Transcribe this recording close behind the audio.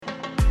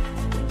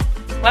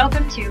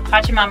Welcome to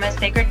Pachamama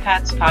Sacred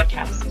Paths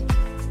podcast.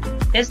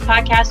 This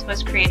podcast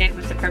was created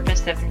with the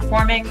purpose of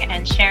informing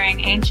and sharing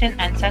ancient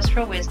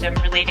ancestral wisdom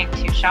relating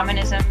to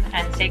shamanism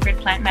and sacred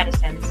plant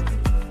medicines,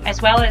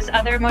 as well as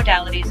other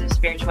modalities of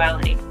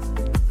spirituality.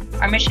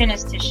 Our mission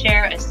is to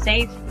share a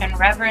safe and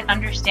reverent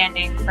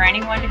understanding for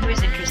anyone who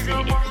is interested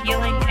in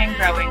healing and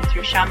growing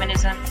through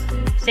shamanism,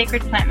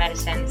 sacred plant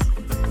medicines,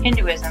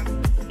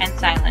 Hinduism, and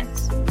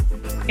silence.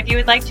 If you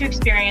would like to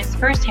experience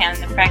firsthand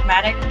the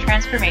pragmatic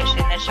transformation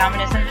that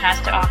shamanism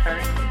has to offer,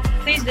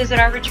 please visit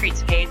our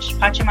retreats page,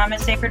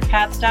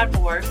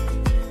 pachamamasacredpaths.org,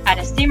 at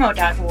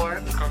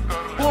asimo.org,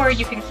 or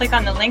you can click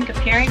on the link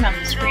appearing on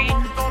the screen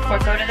or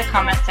go to the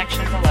comment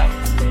section below.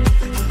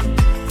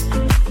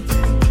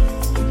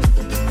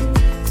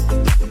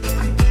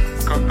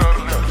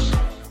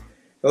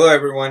 Hello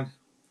everyone,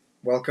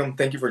 welcome,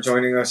 thank you for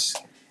joining us.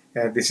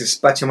 This is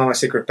Pachamama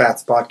Sacred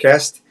Paths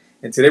podcast,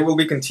 and today we'll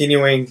be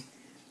continuing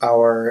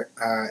our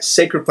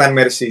Sacred Plant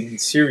Medicine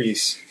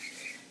series.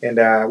 And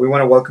we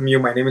want to welcome you.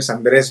 My name is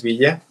Andres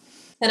Villa.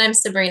 And I'm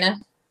Sabrina.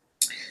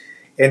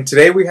 And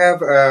today we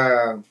have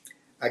a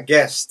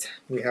guest.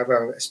 We have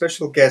a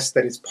special guest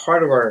that is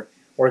part of our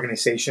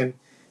organization.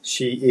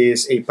 She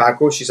is a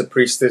Paco. She's a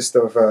priestess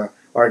of our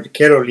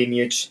Arquero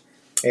lineage.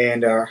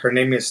 And her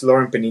name is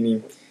Lauren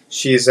Panini.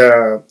 She is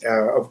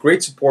of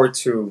great support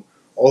to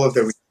all of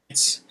the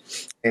retreats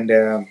and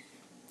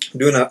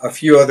doing a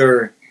few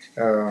other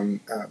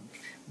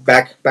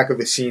back of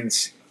the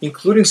scenes,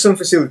 including some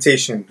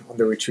facilitation on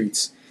the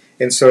retreats.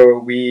 And so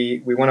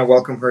we want to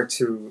welcome her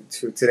to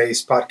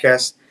today's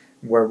podcast,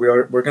 where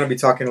we're going to be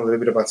talking a little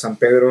bit about San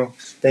Pedro.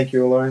 Thank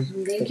you, Lauren.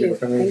 Thank you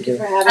for having me.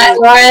 Hi,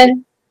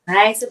 Lauren.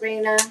 Hi,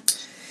 Sabrina.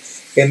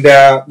 And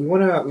we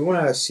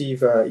want to see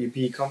if you'd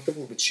be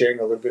comfortable with sharing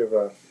a little bit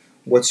of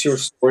what's your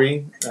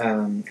story,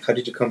 how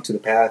did you come to the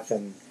path,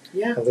 and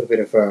a little bit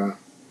of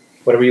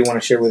whatever you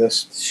want to share with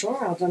us. Sure,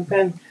 I'll jump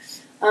in.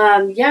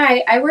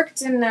 I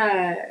worked in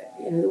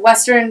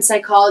Western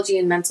psychology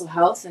and mental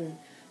health, and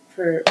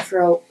for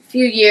a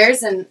few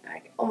years, and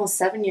almost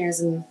 7 years,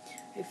 and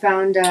I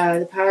found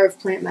the power of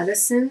plant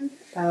medicine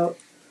about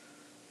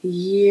a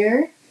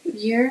year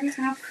and a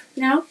half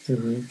now.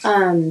 Mm-hmm.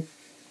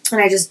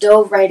 And I just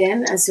dove right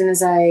in as soon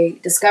as I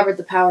discovered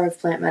the power of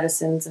plant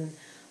medicines. And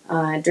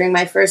during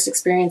my first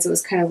experience, it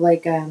was kind of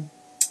like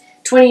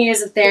 20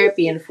 years of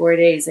therapy in 4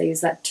 days. I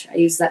use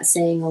that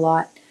saying a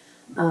lot.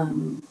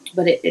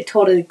 But it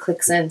totally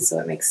clicks in, so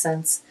it makes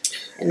sense.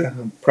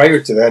 And prior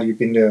to that, you've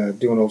been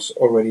doing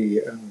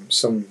already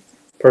some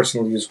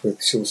personal use with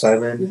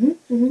psilocybin.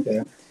 Mm-hmm,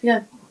 mm-hmm.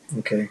 Yeah.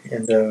 Okay.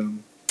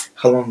 And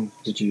how long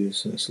did you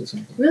use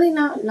psilocybin? Really,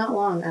 not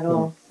long at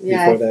all.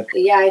 Before that.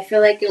 I feel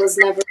like it was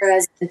never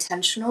as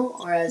intentional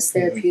or as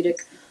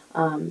therapeutic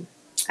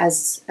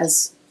as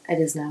it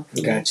is now.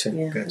 Gotcha.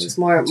 It was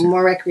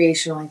more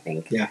recreational, I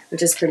think. Yeah.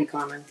 Which is pretty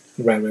common.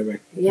 Right.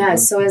 Yeah. Mm-hmm.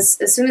 So as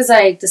soon as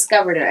I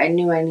discovered it, I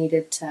knew I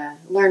needed to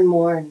learn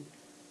more and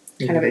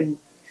kind of.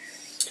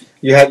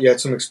 You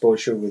had some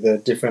exposure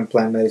with different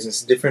plant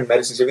medicines,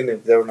 even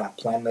if they were not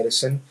plant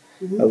medicine.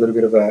 Mm-hmm. A little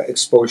bit of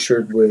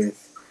exposure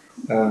with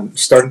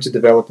starting to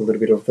develop a little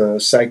bit of the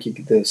psyche,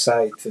 the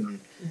sight, and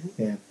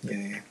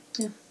mm-hmm.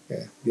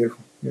 yeah.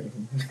 Beautiful. Yeah.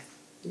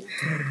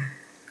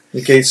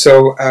 Okay,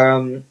 so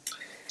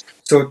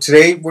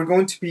today we're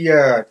going to be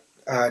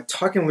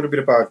talking a little bit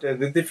about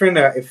the different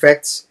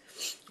effects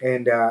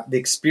and the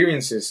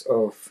experiences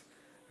of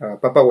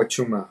Papa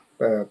Huachuma,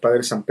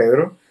 Padre San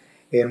Pedro.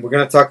 And we're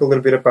going to talk a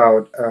little bit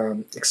about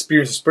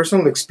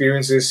personal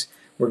experiences.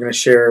 We're going to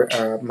share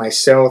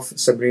myself,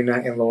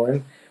 Sabrina, and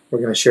Lauren. We're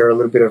going to share a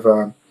little bit of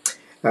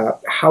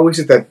how is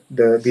it that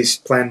this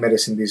plant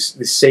medicine,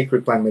 this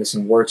sacred plant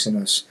medicine works in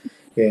us.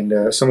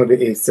 And some of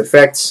its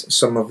effects,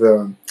 some of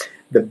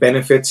the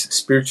benefits,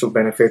 spiritual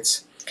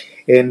benefits.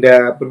 And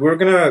but we're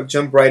gonna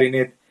jump right in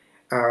it.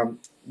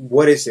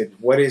 What is it?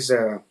 What is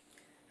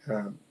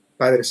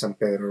Padre San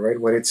Pedro? Right?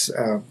 What it's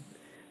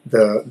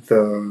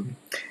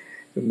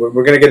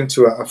we're gonna get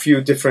into a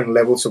few different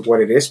levels of what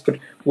it is, but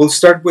we'll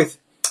start with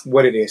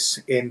what it is.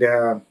 And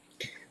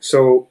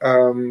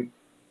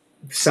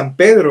San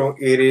Pedro,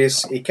 it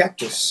is a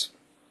cactus.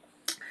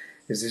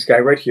 There's this guy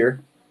right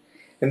here.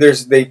 And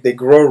they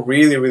grow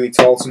really, really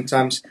tall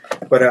sometimes,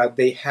 but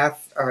they have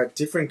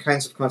different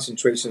kinds of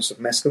concentrations of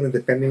mescaline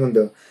depending on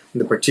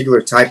the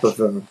particular type of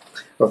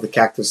the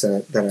cactus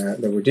that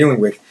we're dealing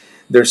with.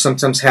 They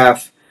sometimes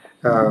have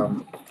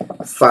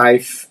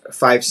 5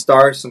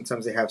 stars,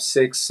 sometimes they have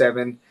 6,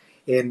 7,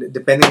 and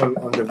depending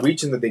on the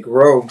region that they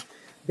grow,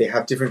 they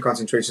have different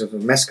concentrations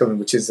of mescaline,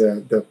 which is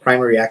the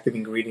primary active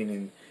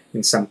ingredient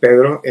in San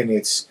Pedro, and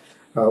it's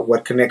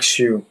what connects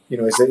you.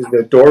 Is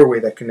the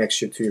doorway that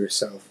connects you to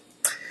yourself.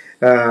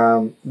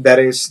 That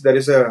is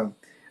a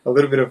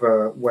little bit of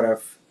what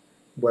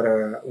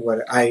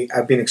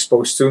I've been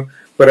exposed to.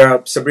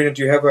 But Sabrina,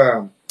 do you have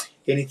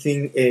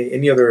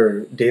any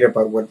other data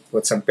about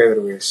what San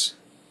Pedro is?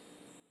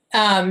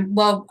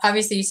 Well,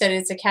 obviously you said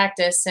it's a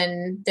cactus,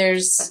 and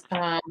there's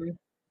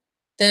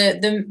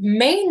the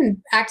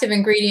main active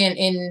ingredient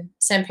in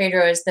San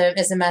Pedro is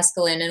the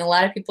mescaline, and a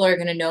lot of people are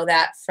going to know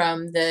that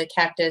from the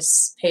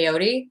cactus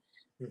peyote.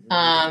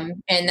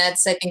 And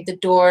that's, I think, The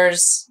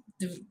Doors.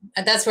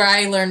 That's where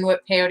I learned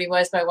what peyote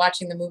was, by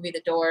watching the movie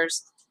The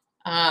Doors,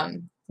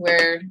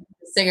 where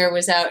the singer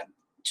was out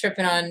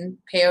tripping on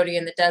peyote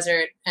in the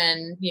desert,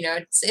 and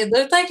it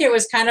looked like it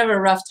was kind of a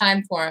rough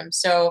time for him.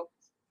 So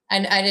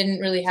I didn't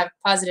really have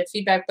positive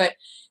feedback, but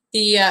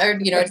it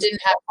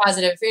didn't have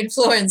positive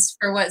influence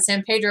for what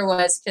San Pedro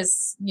was,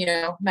 because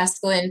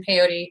mescaline,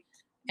 peyote,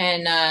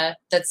 and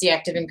that's the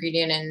active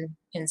ingredient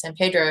in San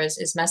Pedro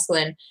is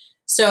mescaline.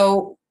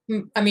 So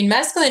I mean,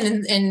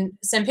 mescaline in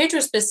San Pedro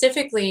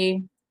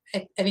specifically,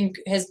 I think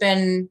has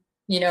been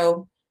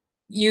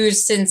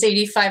used since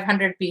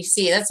 8500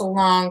 BC. That's a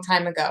long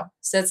time ago.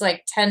 So it's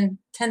like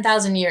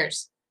 10,000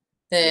 years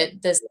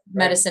that this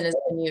medicine has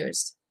been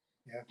used.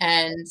 Yeah.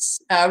 And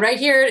right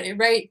here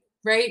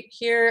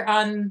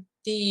on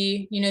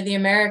the the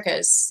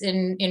Americas,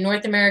 in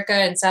North America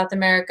and South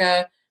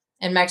America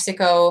and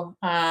Mexico,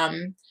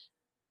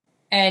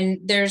 and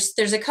there's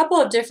a couple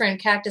of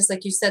different cactus,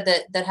 like you said,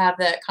 that have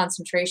that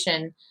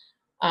concentration,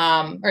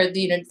 or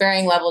the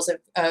varying levels of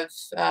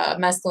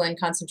mescaline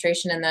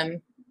concentration in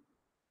them.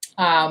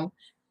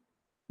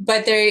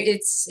 But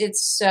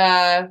it's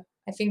I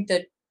think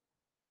that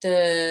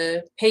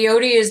the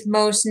peyote is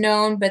most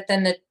known, but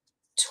then the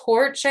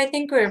torch, I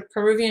think, or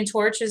Peruvian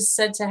torch, is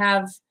said to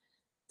have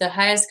the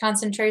highest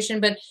concentration.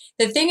 But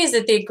the thing is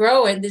that they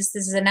grow it. This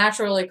is a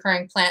naturally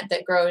occurring plant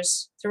that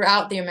grows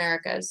throughout the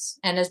Americas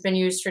and has been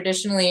used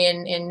traditionally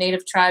in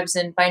native tribes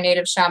and by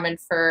native shaman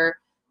for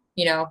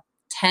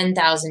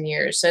 10,000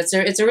 years. So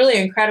it's a really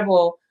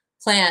incredible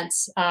plant.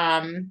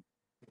 And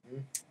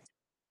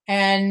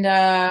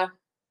I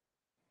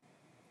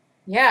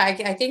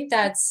think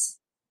that's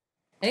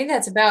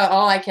about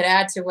all I could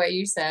add to what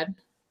you said.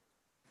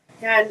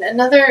 Yeah, and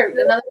another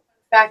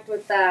fact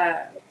with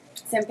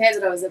San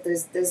Pedro is that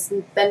there's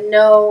been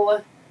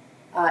no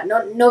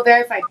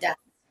verified deaths.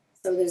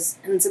 So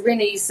and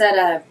Sabrina, you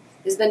said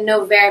there's been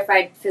no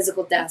verified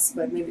physical deaths,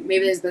 but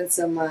maybe there's been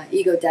some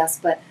ego deaths,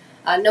 but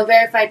no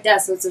verified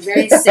deaths. So it's a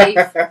very safe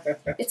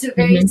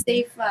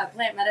safe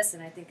plant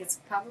medicine. I think it's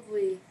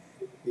probably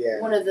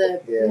one of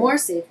the more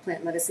safe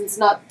plant medicines.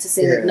 Not to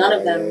say that none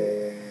of them.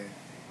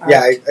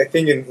 Yeah, I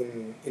think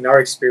in our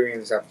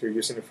experience after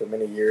using it for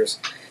many years,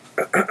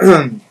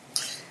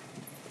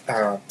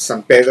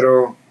 San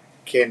Pedro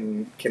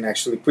can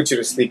actually put you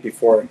to sleep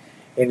before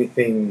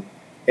anything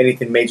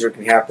major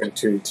can happen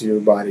to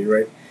your body,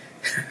 right?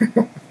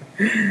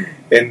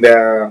 And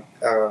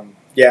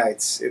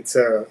it's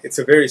a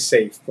very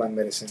safe plant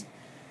medicine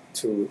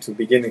to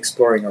begin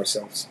exploring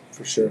ourselves,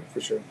 for sure.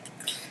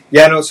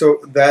 Yeah, no.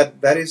 So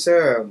that is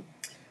the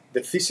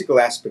physical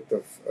aspect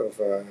of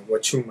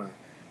Huachuma,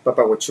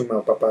 Papa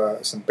Huachuma,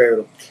 Papa San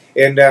Pedro,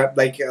 and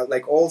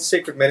like all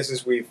sacred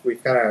medicines,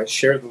 we've kind of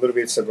shared a little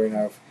bit,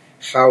 Sabrina, of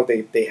how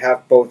they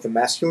have both the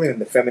masculine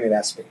and the feminine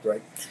aspect,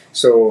 right?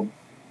 So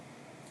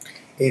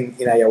in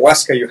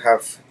ayahuasca you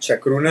have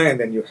chacruna, and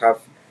then you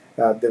have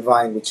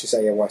divine, which is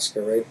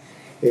ayahuasca, right?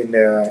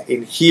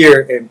 In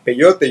here in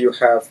peyote you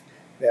have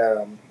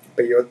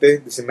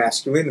peyote is the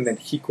masculine, and then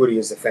jicuri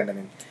is the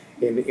feminine.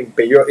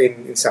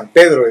 In San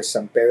Pedro,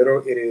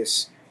 it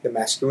is the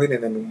masculine,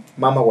 and then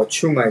Mama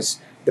Huachuma is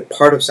the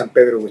part of San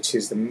Pedro which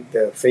is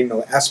the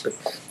female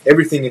aspect.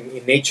 Everything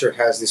in nature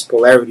has this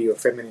polarity of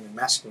feminine and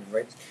masculine,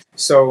 right?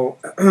 So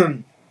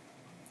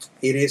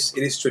it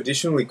is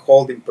traditionally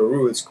called in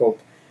Peru. It's called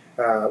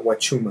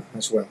Huachuma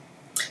as well,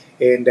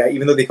 and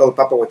even though they call it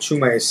Papa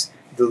Huachuma, is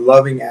the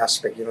loving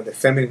aspect, the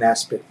feminine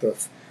aspect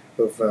of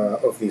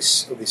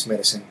this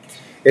medicine,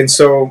 and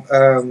so.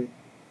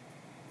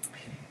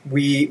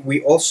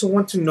 We also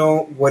want to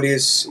know what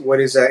is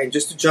and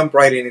just to jump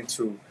right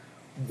into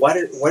what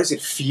does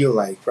it feel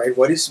like, right?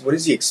 What is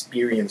the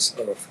experience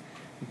of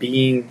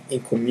being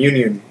in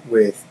communion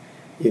with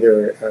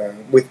either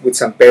with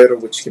San Pedro,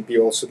 which can be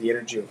also the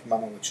energy of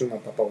Mama Huachuma,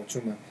 Papa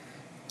Huachuma.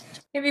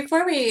 Hey,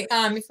 before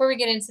we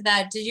get into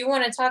that, did you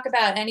want to talk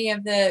about any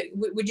of the?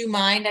 Would you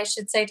mind, I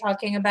should say,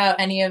 talking about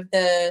any of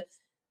the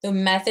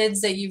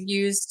methods that you've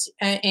used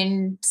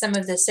in some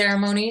of the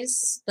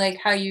ceremonies, like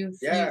how you've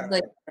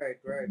right.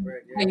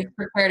 How you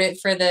prepared it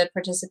for the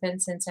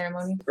participants in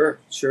ceremony?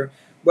 Sure.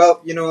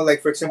 Well,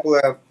 like for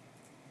example,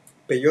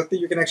 peyote,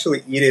 you can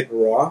actually eat it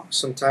raw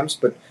sometimes,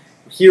 but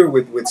here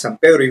with San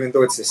Pedro, even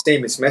though it's the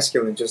same, it's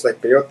mescaline, just like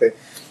peyote.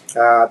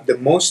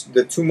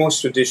 The two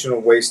most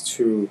traditional ways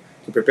to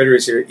prepare it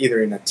is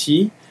either in a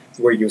tea,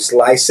 where you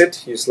slice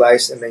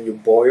and then you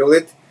boil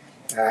it.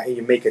 And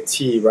you make a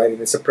tea, right? And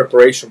it's a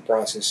preparation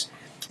process.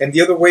 And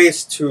the other way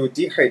is to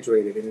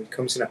dehydrate it, and it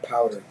comes in a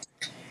powder.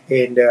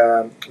 And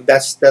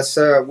that's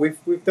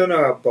we've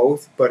done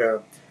both,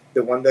 but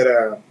the one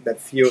that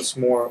feels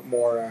more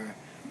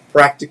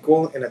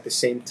practical, and at the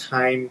same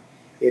time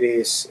it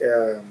is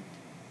a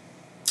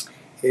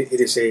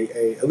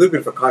little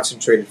bit of a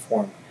concentrated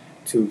form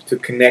to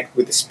connect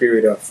with the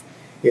spirit of.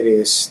 It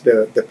is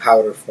the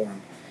powder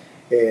form,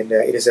 and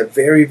it is a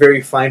very,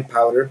 very fine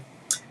powder.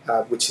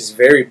 which is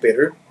very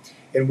bitter,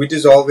 and we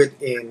dissolve it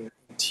in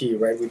tea,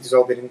 right? We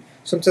dissolve it in.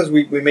 Sometimes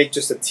we make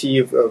just a tea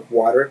of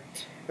water,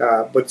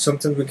 but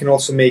sometimes we can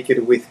also make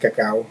it with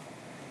cacao,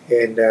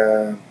 and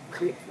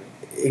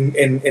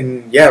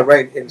yeah,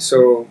 right. And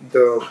so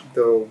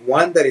the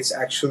one that it's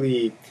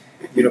actually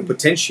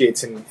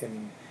potentiates and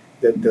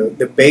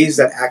the base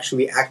that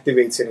actually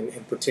activates it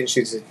and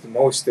potentiates it the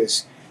most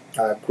is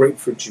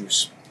grapefruit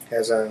juice. It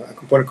has a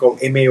component called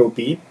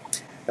MAOB,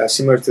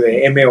 similar to the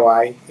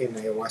MAOI in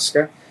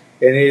ayahuasca,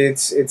 and it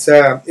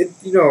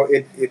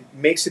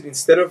makes it,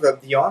 instead of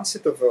the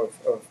onset of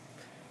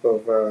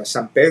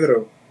San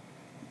Pedro,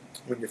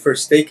 when you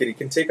first take it, it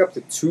can take up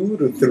to 2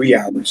 to 3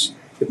 hours,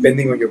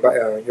 depending on your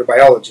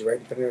biology, right?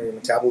 Depending on your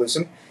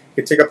metabolism, it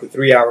can take up to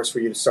 3 hours for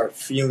you to start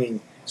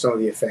feeling some of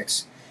the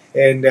effects.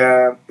 And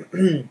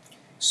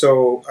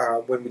so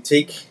when we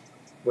take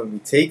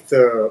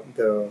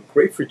the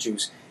grapefruit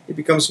juice, it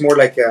becomes more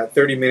like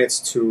 30 minutes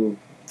to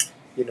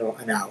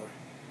an hour,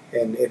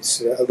 and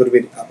it's a little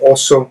bit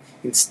also,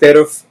 instead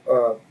of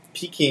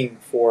peaking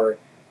for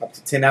up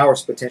to 10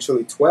 hours,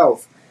 potentially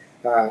 12,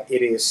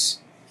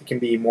 it can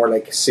be more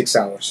like 6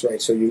 hours,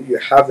 right? So you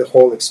have the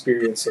whole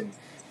experience in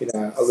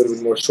a little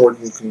bit more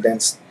shortened,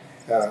 condensed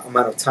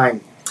amount of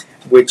time,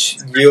 which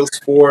yields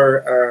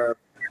for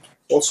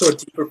also a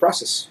deeper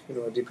process,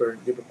 a deeper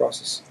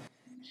process.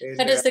 And,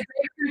 so does the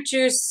grapefruit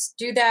juice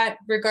do that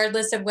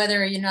regardless of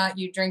whether or not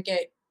you drink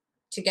it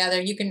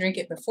together? You can drink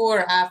it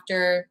before or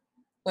after.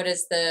 What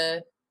is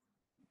the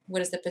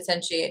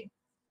potentiate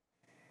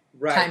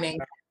timing?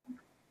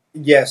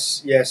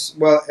 Yes.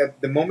 Well, at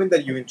the moment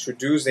that you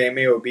introduce the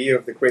MAOB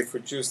of the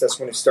grapefruit juice, that's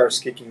when it starts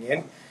kicking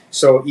in.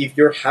 So if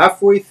you're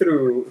halfway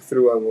through a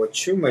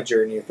Wachuma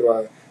journey, through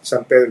a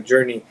San Pedro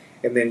journey,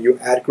 and then you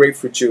add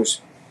grapefruit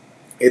juice,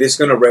 it is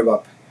going to rev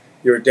up.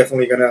 You're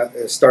definitely going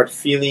to start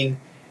feeling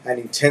an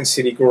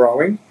intensity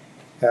growing,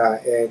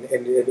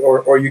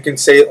 or you can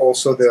say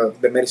also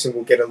the medicine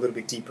will get a little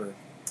bit deeper.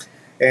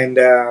 And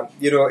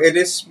it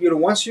is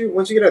once you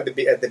get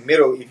at the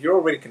middle, if you're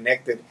already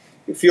connected,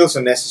 it feels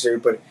unnecessary.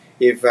 But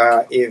if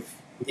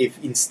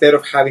instead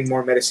of having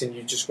more medicine,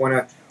 you just want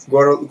to go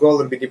a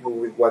little bit deeper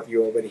with what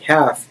you already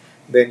have,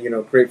 then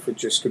grapefruit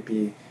juice could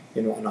be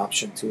an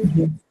option to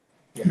it.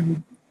 Yeah.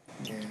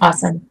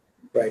 Awesome.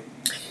 Right.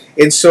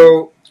 And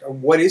so,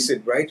 what is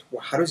it, right?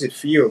 How does it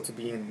feel to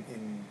be in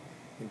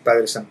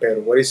Padre San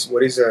Pedro? What is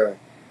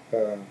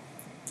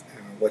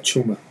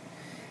Wachuma?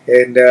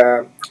 And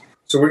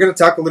so we're going to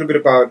talk a little bit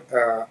about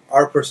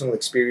our personal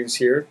experience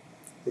here.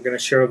 We're going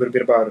to share a little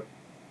bit about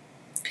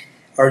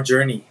our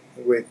journey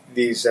with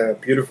these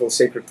beautiful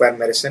sacred plant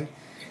medicine,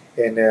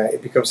 and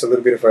it becomes a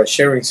little bit of a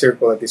sharing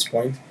circle at this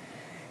point.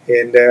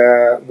 And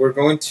we're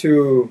going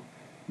to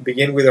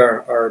begin with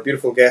our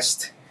beautiful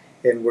guest,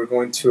 and we're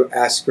going to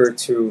ask her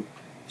to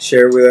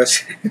share with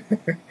us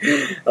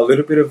a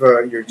little bit of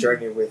your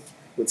journey with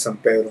San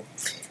Pedro,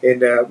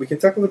 and we can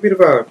talk a little bit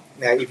about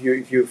if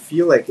you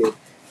feel like it.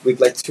 We'd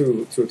like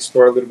to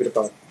explore a little bit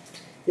about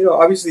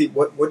obviously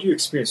what do you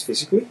experience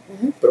physically,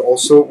 but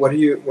also what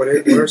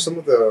are some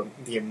of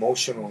the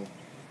emotional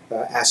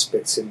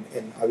aspects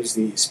and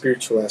obviously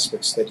spiritual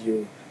aspects that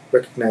you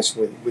recognize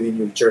within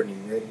your journey,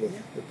 right?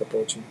 With the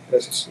poetry.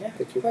 Yeah,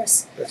 of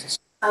course.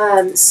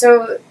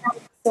 So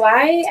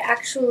I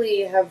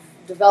actually have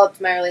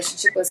developed my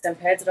relationship with San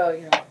Pedro.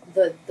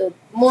 The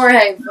more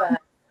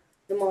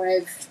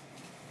I've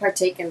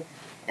partaken,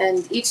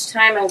 and each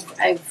time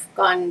I've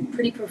gotten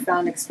pretty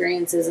profound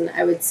experiences, and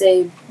I would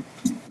say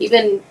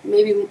even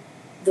maybe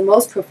the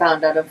most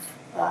profound out of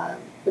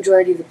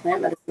majority of the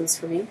plant medicines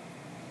for me.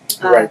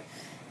 Right.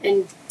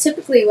 And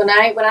typically when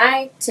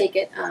I take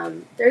it,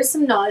 there's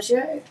some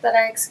nausea that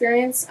I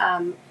experience.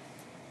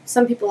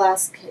 Some people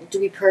ask, do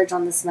we purge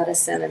on this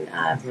medicine?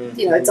 And,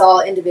 it's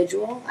all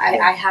individual.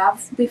 I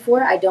have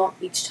before. I don't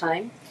each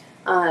time.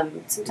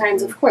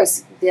 Sometimes, of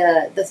course,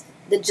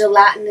 the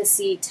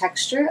gelatinous-y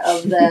texture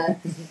of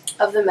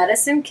the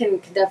medicine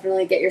can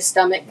definitely get your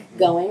stomach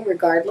going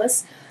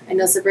regardless. I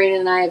know Sabrina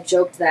and I have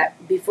joked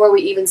that before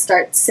we even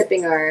start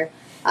sipping our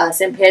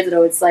San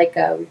Pedro, it's like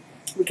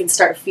we can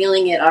start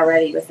feeling it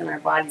already within our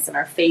bodies and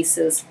our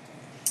faces.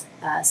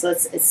 So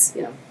it's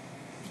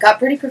got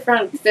pretty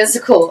profound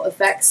physical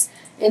effects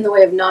in the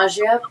way of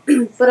nausea.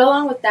 But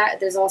along with that,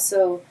 there's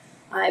also,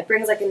 it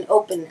brings like an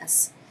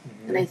openness.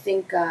 And I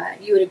think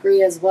you would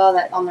agree as well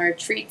that on the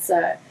retreats,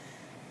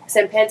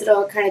 San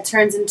Pedro kind of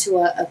turns into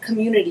a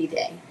community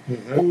day.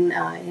 And,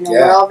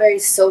 we're all very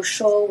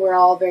social, we're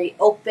all very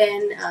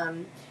open,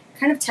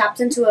 kind of tapped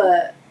into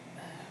a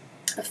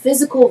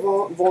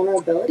physical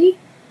vulnerability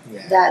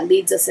that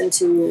leads us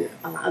into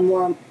a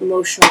more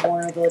emotional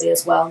vulnerability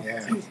as well.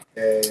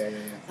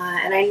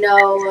 And I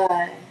know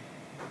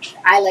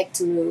I like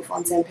to move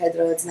on San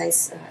Pedro. It's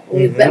nice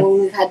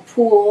when we've had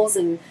pools,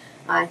 and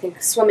I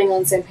think swimming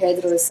on San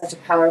Pedro is such a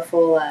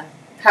powerful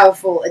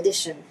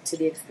addition to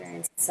the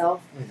experience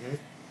itself.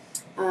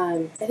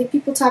 I think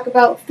people talk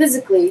about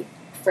physically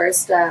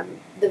first,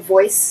 the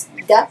voice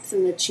depth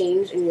and the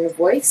change in your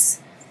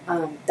voice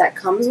that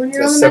comes when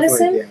you're That's on the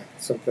medicine. definitely,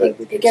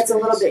 something It gets a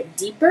little bit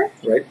deeper.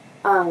 Right.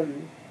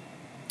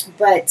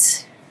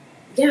 But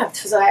yeah,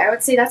 so I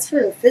would say that's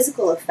for the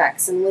physical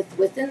effects, and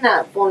within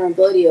that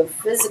vulnerability of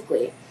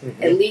physically,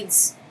 it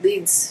leads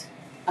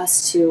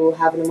us to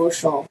have an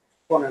emotional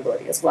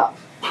vulnerability as well.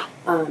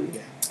 And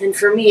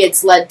for me,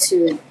 it's led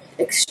to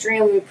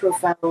extremely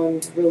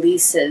profound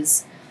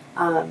releases.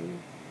 And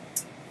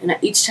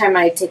each time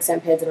I take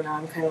San Pedro now,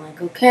 I'm kind of like,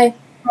 okay,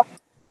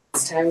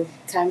 it's time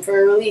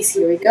for a release.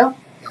 Here we go.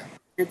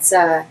 It's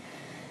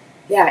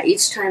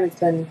each time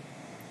it's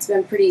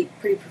been pretty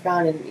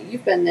profound, and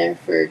you've been there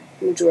for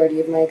the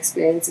majority of my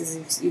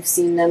experiences. You've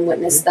seen them,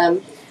 witnessed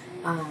them.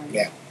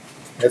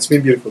 That's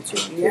been beautiful too.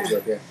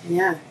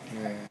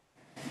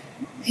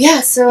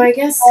 Yeah. So I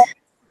guess.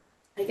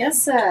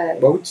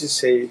 What would you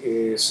say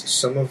is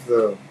some of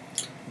the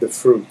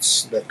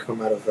fruits that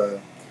come out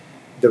of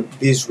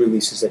these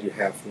releases that you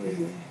have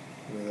with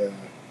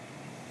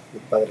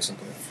Padre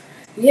Santo?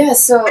 Yeah.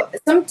 So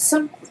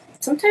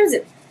sometimes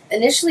it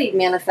initially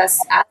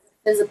manifests as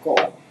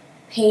physical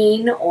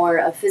pain or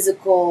a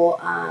physical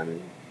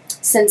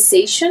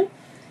sensation,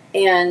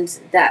 and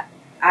that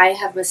I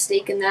have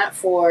mistaken that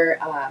for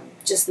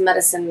just the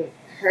medicine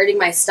hurting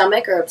my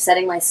stomach or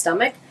upsetting my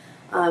stomach.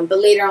 But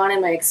later on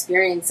in my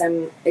experience,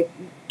 it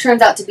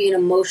turns out to be an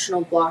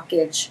emotional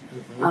blockage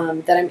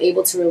that I'm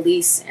able to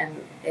release.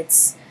 And I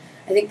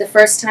think the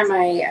first time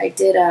I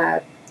did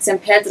San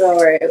Pedro,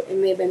 or it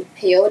may have been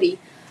peyote,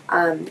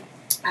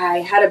 I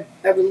had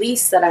a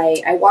release that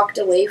I walked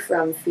away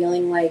from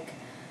feeling like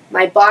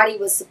my body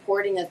was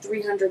supporting a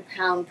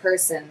 300-pound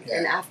person. Yeah.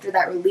 And after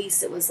that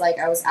release, it was like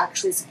I was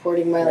actually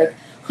supporting my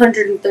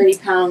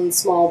 130-pound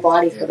small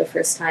body for the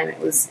first time.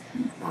 It was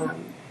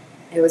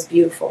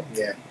beautiful.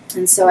 Yeah.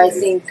 And so I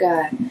think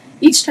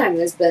each time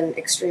there's been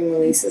extreme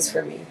releases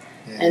for me.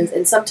 Yeah.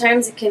 And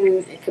sometimes it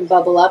can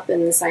bubble up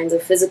in the signs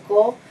of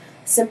physical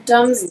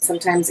symptoms, and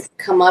sometimes it can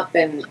come up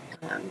in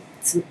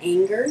some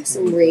anger,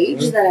 some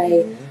rage that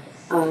I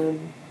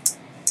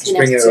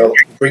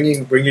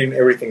bringing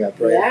everything up,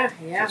 right?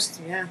 Yeah.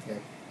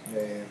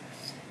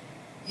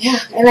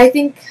 And I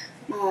think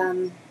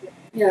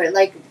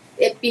like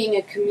it being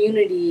a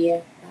community,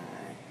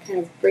 kind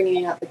of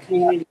bringing out the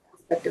community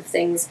aspect of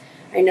things.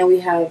 I know we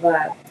have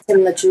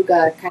Tim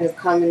Lachuga kind of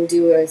come and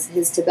do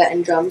his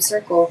Tibetan drum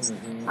circle,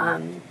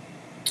 and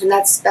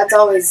that's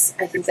always,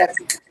 I think that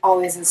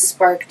always has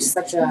sparked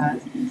such a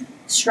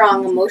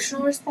strong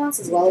emotional response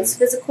as well as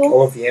physical.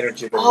 All of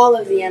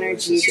the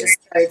energy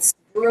just starts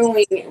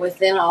brewing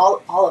within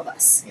all of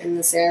us in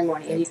the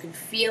ceremony, and you can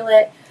feel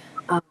it,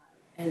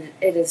 and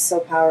it is so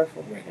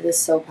powerful. It is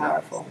so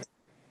powerful.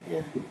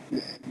 Yeah.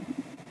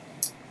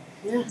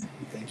 Thank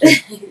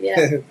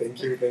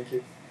you. Thank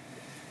you.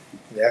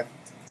 Yeah.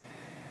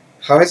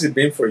 How has it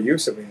been for you,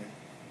 Sabrina?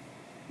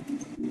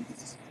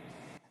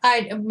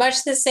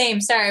 Much the same.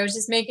 Sorry, I was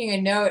just making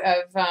a note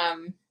of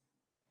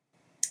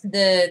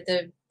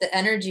the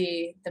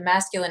energy, the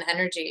masculine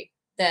energy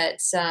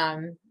that's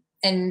and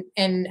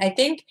I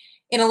think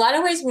in a lot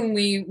of ways when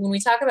we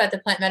talk about the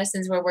plant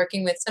medicines we're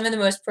working with, some of the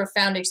most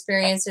profound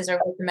experiences are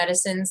with the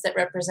medicines that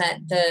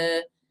represent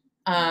the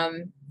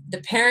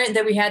parent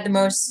that we had the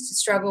most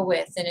struggle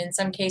with, and in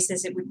some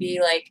cases it would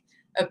be like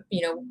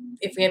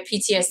if we have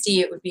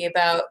PTSD, it would be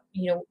about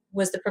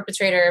was the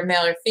perpetrator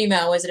male or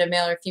female? Was it a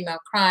male or female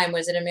crime?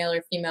 Was it a male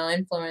or female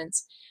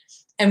influence?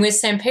 And with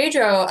San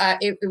Pedro,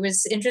 it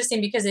was interesting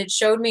because it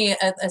showed me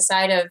a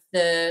side of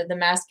the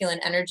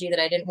masculine energy that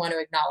I didn't want to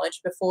acknowledge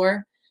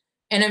before.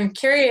 And I'm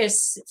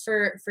curious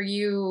for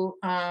you,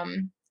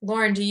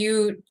 Lauren,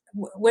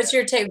 what's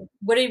your take?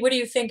 What do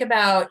you think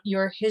about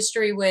your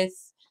history with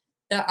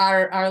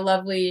our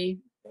lovely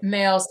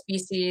male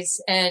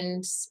species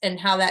and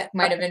how that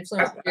might have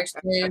influenced your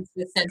experience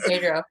with San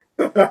Pedro?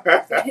 So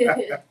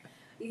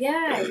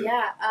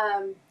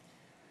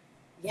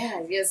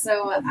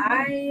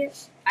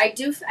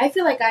I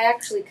feel like I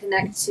actually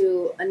connect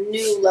to a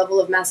new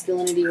level of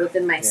masculinity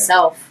within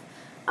myself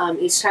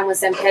each time with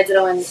San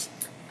Pedro, and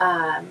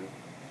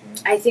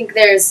I think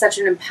there's such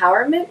an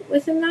empowerment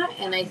within that,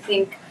 and I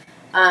think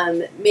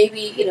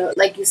maybe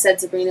like you said,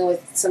 Sabrina,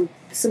 with some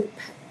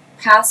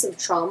passive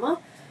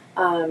trauma.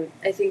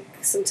 I think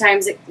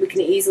sometimes we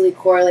can easily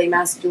correlate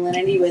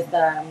masculinity with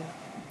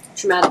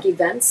traumatic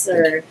events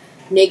or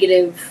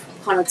negative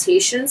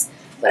connotations,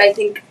 but I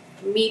think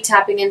me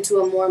tapping into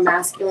a more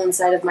masculine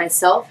side of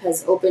myself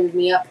has opened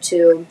me up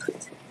to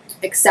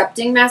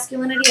accepting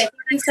masculinity. I think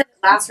you said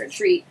the last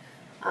retreat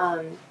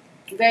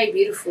very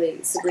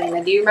beautifully,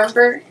 Sabrina. Do you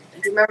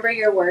remember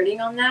your wording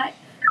on that?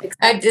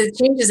 It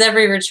changes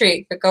every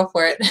retreat, but go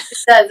for it.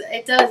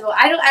 It does. Well,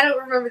 I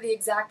don't remember the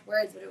exact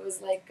words, but it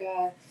was like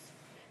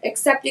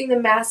accepting the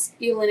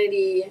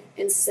masculinity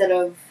instead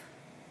of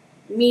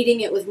meeting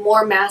it with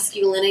more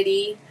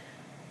masculinity.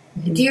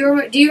 Mm-hmm.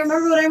 Do you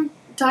remember what I'm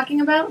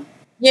talking about?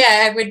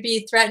 Yeah, I would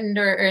be threatened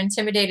or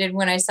intimidated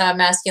when I saw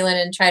masculine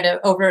and try to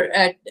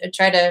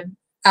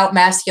out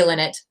masculine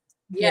it.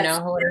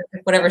 Yes.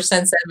 Whatever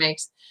sense that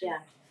makes. Yeah.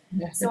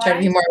 So try to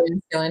be more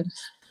masculine.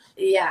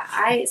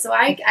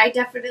 I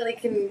definitely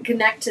can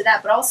connect to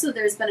that, but also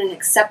there's been an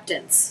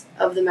acceptance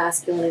of the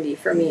masculinity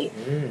for me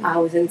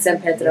within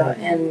San Pedro,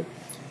 and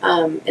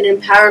an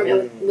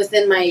empowerment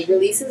within my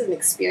releases and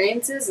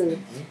experiences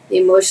and the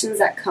emotions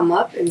that come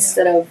up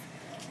instead of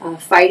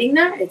fighting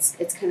that.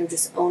 It's kind of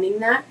just owning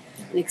that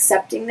and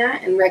accepting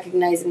that and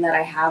recognizing that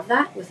I have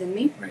that within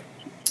me. Right.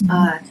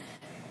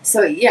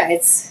 So yeah,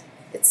 it's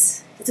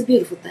a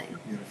beautiful thing.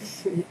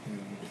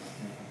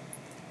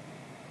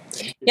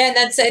 Yeah,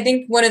 that's, I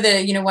think, one of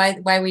the,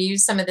 why we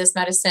use some of this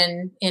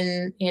medicine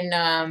in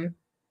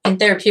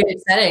therapeutic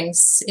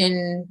settings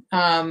in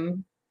a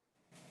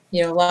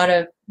lot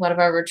of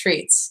our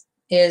retreats,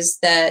 is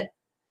that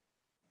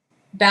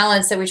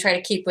balance that we try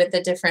to keep with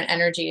the different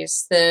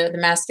energies, the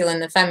masculine,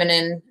 the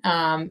feminine,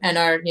 and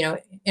our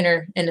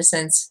inner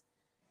innocence.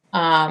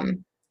 I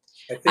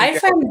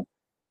find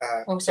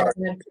sorry.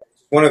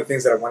 One of the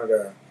things that I wanted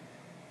to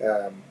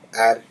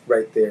add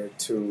right there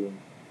to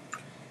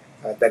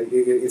that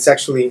it's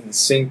actually in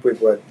sync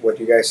with what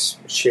you guys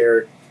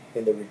shared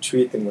in the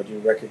retreat and what you're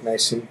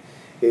recognizing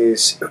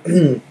is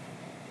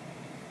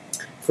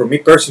for me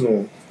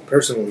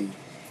personally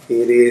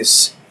it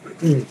is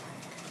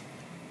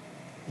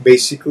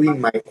basically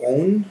my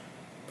own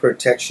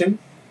protection.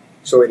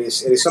 So it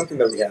is something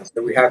that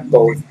we have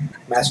both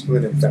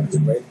masculine and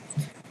feminine, right?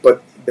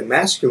 But the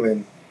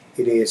masculine,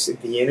 it is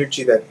the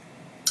energy that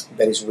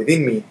is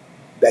within me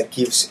that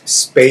gives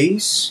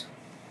space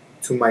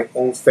to my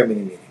own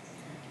femininity,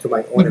 to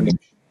my own emotion.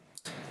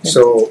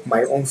 So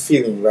my own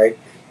feeling, right?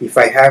 If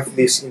I have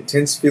this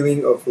intense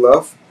feeling of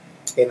love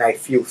and I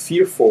feel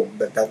fearful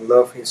that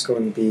love is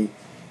going to be,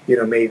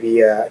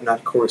 maybe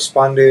not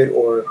corresponded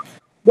or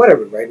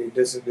whatever, right? It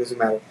doesn't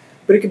matter.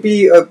 But it could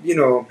be,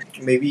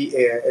 maybe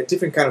a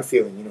different kind of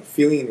feeling,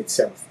 feeling in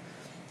itself.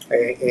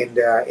 And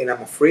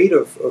I'm afraid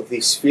of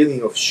this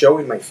feeling of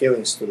showing my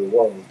feelings to the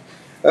world.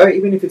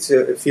 Even if it's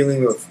a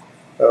feeling of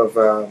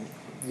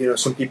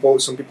some people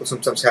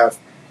sometimes have,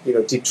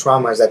 deep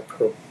traumas that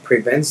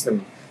prevents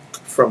them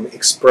from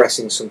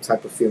expressing some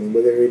type of feeling,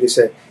 whether it is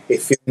a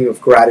feeling of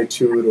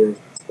gratitude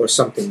or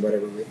something,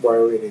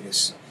 whatever it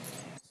is.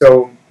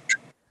 So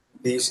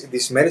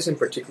this medicine,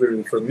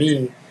 particularly for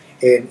me,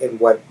 and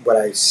what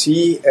I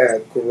see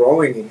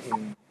growing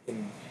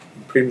in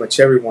pretty much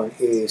everyone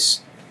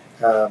is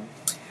a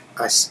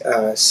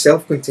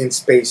self-contained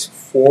space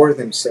for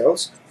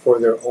themselves, for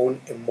their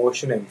own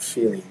emotion and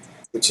feeling,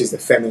 which is the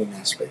feminine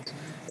aspect.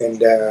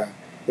 And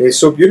it is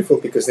so beautiful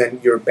because then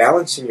you're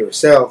balancing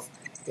yourself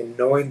and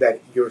knowing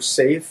that you're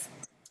safe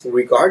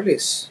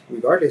regardless,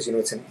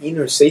 it's an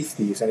inner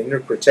safety, it's an inner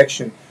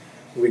protection,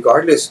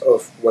 regardless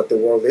of what the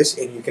world is,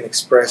 and you can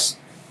express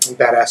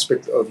that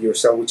aspect of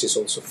yourself, which is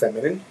also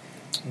feminine,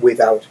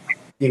 without,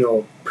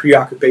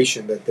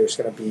 preoccupation that there's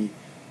going to be,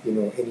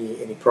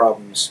 any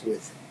problems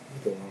with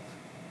the world.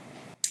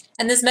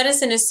 And this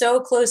medicine is so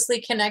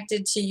closely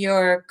connected to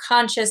your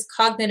conscious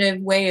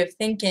cognitive way of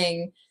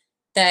thinking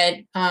that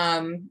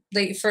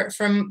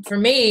for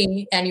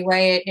me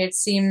anyway, it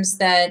seems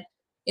that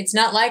it's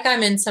not like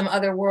I'm in some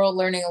other world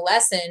learning a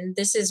lesson.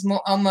 This is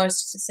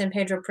almost San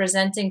Pedro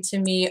presenting to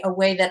me a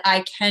way that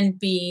I can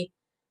be,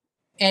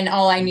 and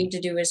all I need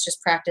to do is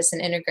just practice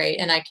and integrate,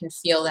 and I can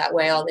feel that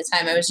way all the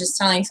time. I was just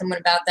telling someone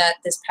about that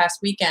this past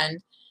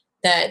weekend,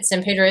 that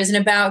San Pedro isn't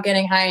about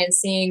getting high and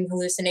seeing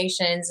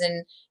hallucinations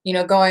and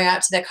going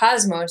out to the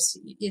cosmos.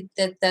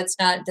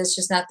 That's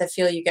just not the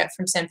feel you get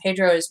from San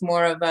Pedro. Is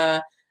more of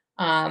a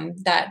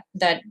that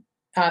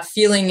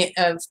feeling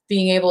of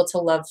being able to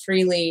love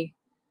freely,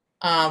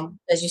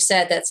 as you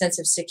said, that sense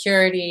of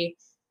security,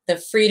 the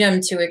freedom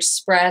to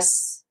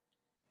express.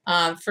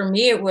 For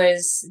me, it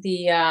was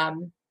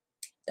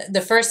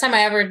the first time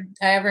I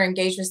ever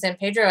engaged with San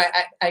Pedro.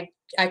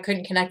 I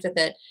couldn't connect with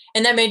it,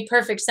 and that made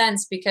perfect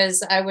sense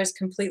because I was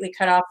completely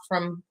cut off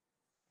from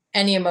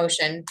any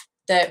emotion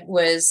that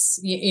was,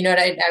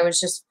 I was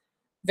just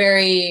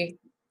very,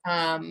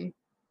 I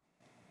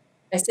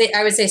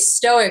would say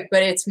stoic,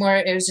 but it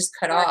was just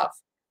cut off.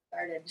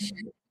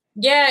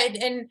 Yeah.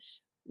 And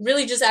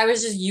really I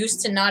was just used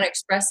to not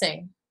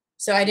expressing.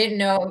 So I didn't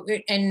know.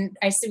 And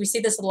we see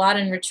this a lot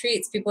in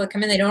retreats. People that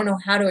come in, they don't know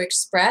how to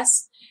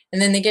express.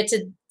 And then they get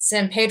to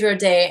San Pedro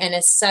Day and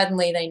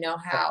suddenly they know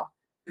how.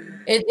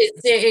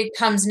 It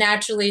comes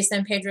naturally.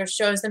 San Pedro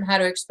shows them how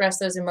to express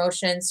those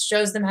emotions,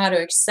 shows them how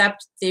to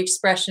accept the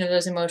expression of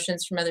those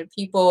emotions from other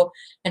people,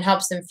 and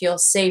helps them feel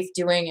safe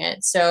doing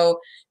it. So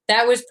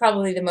that was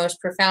probably the most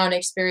profound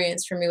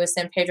experience for me with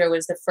San Pedro.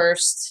 Was the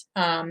first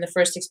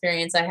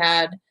experience I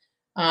had,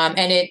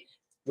 and it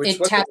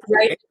tapped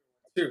right.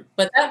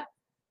 But that,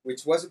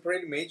 which was a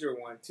pretty major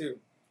one too.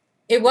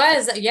 It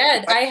was,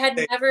 yeah. I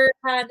had never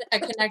had a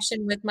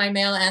connection with my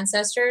male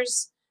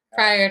ancestors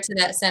prior to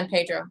that San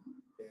Pedro.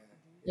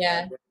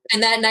 Yeah.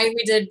 And that night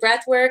we did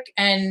breath work,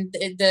 and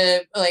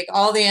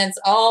all the ants,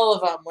 all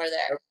of them were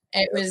there.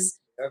 It was,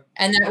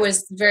 and that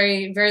was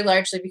very, very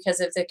largely because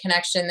of the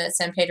connection that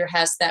San Pedro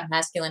has to that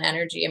masculine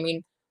energy. I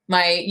mean,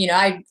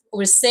 I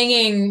was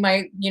singing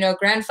my,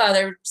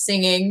 grandfather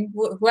singing,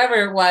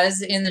 whoever it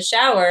was, in the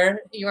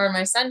shower, "You Are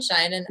My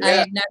Sunshine." And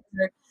Yeah.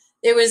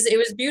 it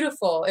was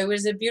beautiful. It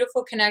was a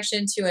beautiful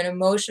connection to an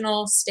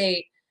emotional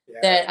state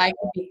that I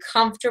could be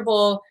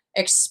comfortable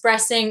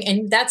expressing.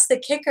 And that's the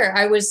kicker.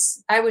 I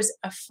was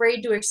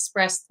afraid to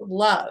express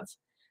love,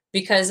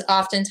 because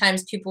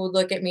oftentimes people would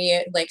look at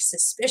me like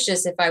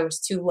suspicious if I was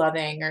too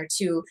loving or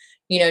too,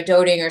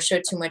 doting or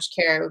showed too much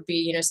care. It would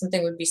be,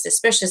 something would be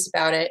suspicious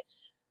about it.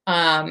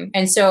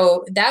 And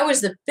so that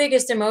was the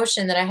biggest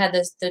emotion that I had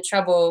the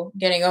trouble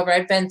getting over.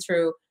 I'd been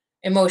through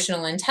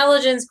emotional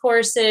intelligence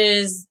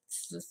courses,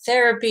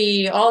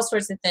 therapy, all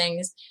sorts of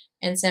things.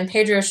 And San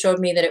Pedro showed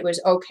me that it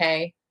was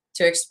okay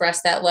to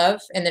express that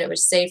love, and that it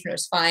was safe and it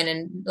was fine.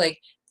 And like,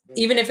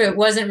 even if it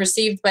wasn't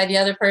received by the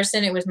other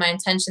person, it was my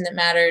intention that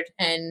mattered.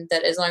 And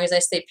that as long as I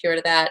stay pure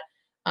to that,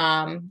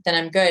 then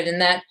I'm good.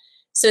 And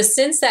so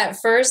since that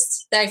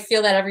first, I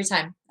feel that every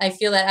time. I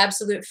feel that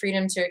absolute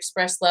freedom to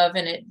express love,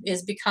 and it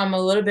has become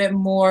a little bit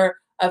more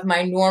of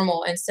my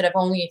normal. Instead of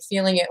only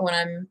feeling it when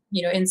I'm,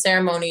 in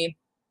ceremony,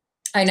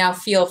 I now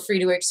feel free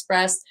to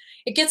express.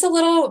 It gets a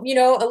little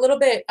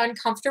bit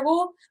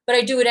uncomfortable, but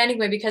I do it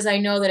anyway because I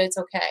know that it's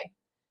okay.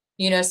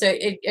 So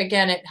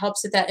it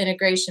helps with that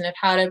integration of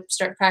how to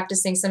start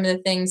practicing some of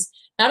the things,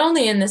 not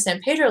only in the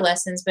San Pedro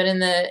lessons, but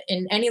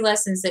in any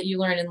lessons that you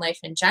learn in life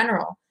in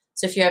general.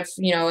 So if you have,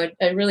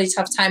 a really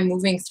tough time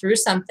moving through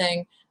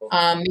something,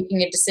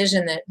 making a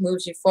decision that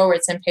moves you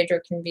forward, San Pedro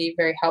can be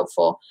very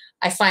helpful.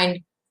 I find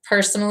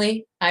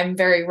personally, I'm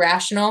very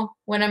rational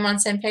when I'm on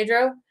San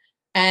Pedro,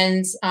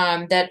 and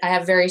that I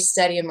have very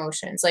steady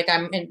emotions. Like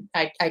I'm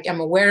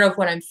aware of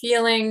what I'm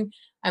feeling.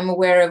 I'm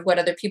aware of what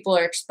other people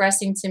are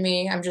expressing to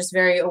me. I'm just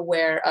very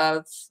aware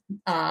of,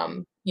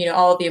 all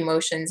of the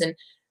emotions, and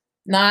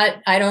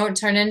I don't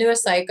turn into a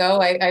psycho.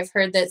 I've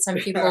heard that some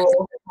people,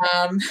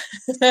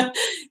 that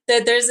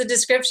there's a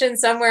description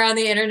somewhere on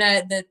the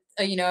internet that,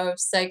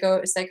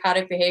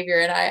 psychotic behavior.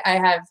 And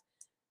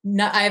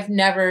I've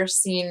never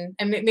seen,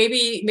 and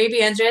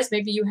maybe Andres,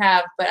 maybe you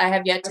have, but I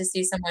have yet to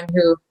see someone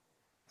who.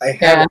 I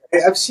have.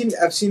 Yeah. I've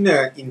seen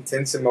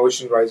intense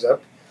emotion rise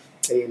up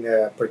in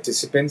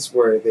participants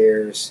where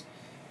there's,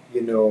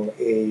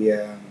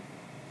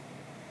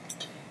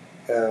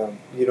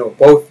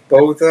 both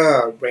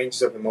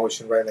ranges of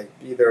emotion, right? Like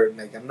either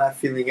like I'm not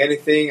feeling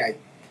anything, I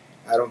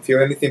don't feel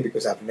anything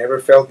because I've never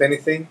felt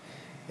anything,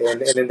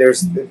 and then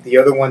there's the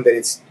other one that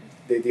it's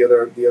the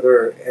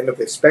other end of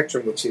the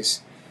spectrum, which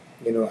is,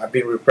 I've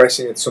been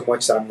repressing it so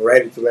much that I'm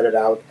ready to let it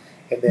out,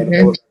 and then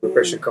all of the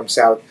repression comes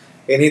out,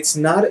 and it's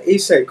not a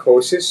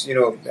psychosis,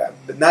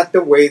 but not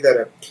the way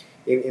that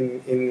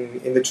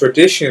in the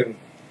tradition,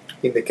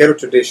 in the Quero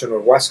tradition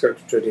or Huascar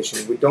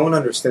tradition, we don't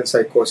understand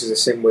psychosis the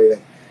same way that,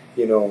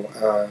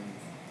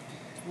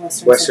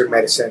 Western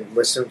medicine,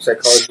 Western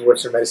psychology,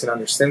 Western medicine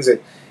understands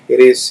it. It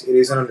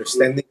is an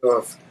understanding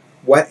of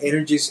what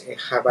energies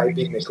have I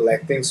been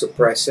neglecting,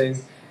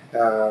 suppressing,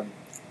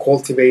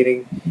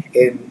 cultivating,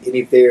 and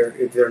if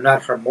they're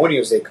not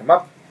harmonious, they come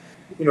up.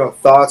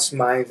 Thoughts,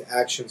 minds,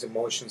 actions,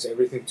 emotions,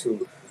 everything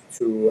to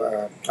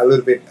a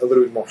little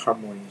bit more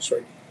harmonious,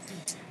 right?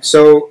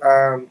 So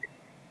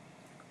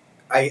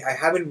I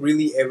haven't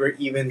really ever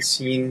even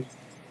seen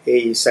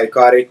a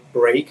psychotic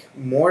break.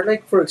 More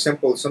like, for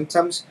example,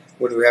 sometimes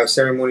when we have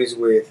ceremonies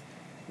with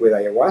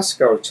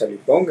ayahuasca or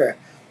chaliponga,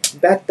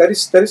 that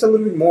is a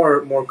little bit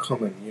more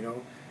common.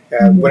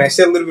 When I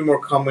say a little bit more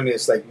common,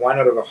 is like 1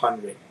 out of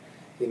 100.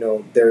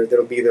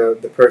 There'll be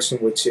the person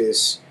which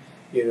is,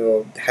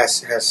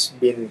 has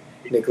been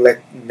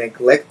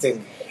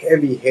neglecting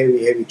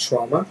heavy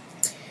trauma,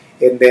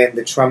 and then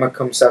the trauma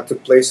comes out to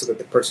play so that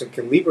the person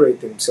can liberate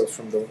themselves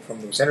from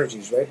those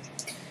energies, right?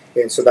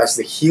 And so that's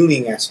the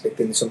healing aspect.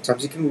 And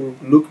sometimes it can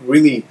look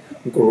really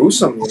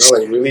gruesome,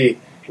 like really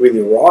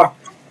raw,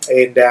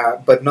 and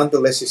but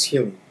nonetheless it's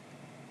healing.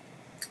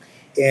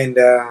 And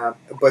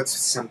but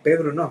San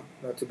Pedro, no.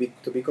 To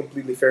be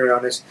completely fair and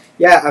honest,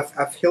 yeah,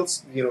 I've held,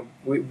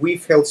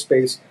 we've held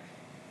space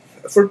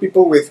for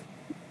people with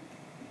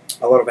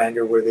a lot of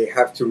anger, where they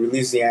have to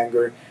release the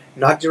anger,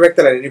 not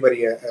directed at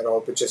anybody at all,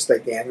 but just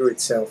like the anger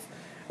itself,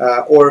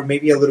 or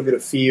maybe a little bit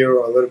of fear,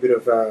 or a little bit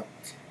of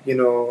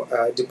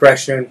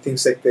depression,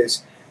 things like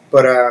this.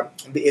 But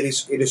it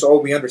is all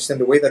we understand.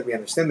 The way that we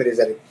understand it is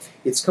that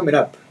it's coming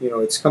up.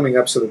 It's coming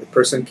up so that the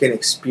person can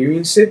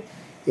experience it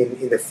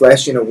in the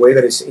flesh in a way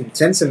that is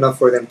intense enough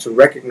for them to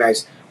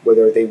recognize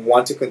whether they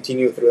want to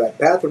continue through that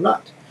path or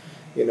not.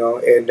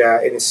 And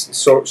it's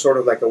sort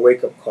of like a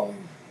wake up call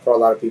for a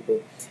lot of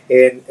people.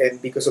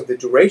 And because of the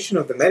duration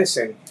of the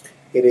medicine,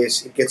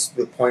 it gets to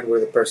the point where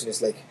the person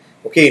is like,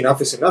 okay,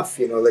 enough is enough.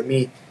 Let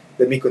me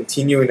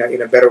continue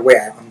in a better way.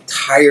 I'm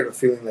tired of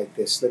feeling like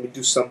this. Let me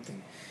do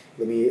something.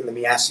 Let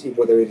me ask,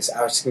 whether it is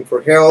asking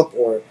for help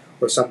or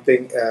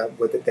something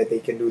that they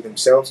can do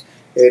themselves.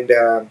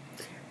 And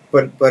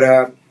but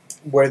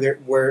where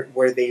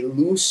they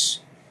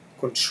lose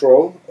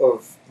control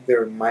of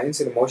their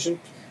minds and emotion,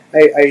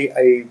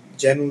 I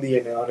genuinely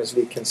and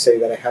honestly can say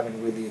that I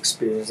haven't really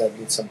experienced that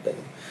with something.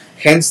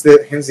 hence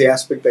the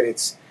aspect that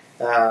it's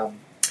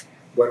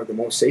one of the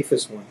most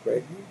safest ones,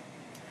 right?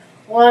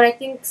 Well, and I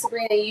think,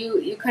 Sabrina,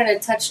 you kind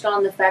of touched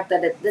on the fact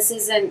that this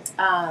isn't,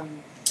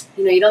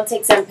 you don't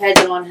take San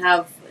Pedro and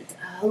have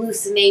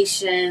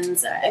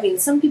hallucinations. I mean,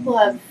 some people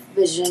have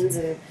visions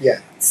and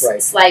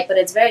slight, but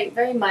it's very,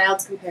 very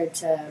mild compared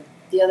to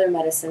the other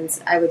medicines.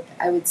 I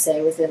would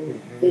say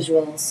within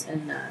visuals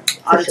and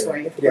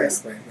auditory, of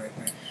course. Yeah,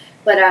 right.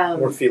 But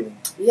more feeling.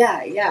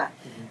 Yeah.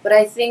 Mm-hmm. But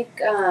I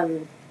think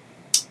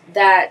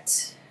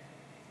that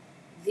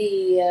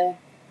it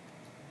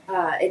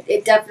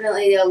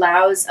definitely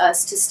allows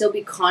us to still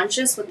be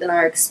conscious within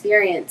our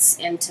experience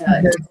and to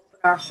open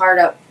our heart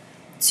up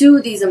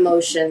to these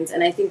emotions.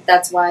 And I think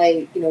that's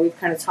why, we've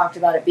kind of talked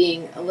about it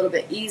being a little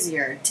bit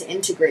easier to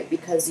integrate,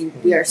 because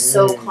we are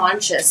so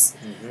conscious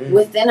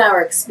within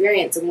our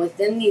experience and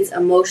within these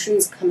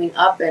emotions coming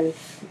up and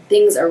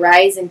things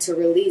arising to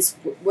release.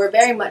 We're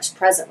very much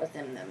present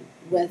within them.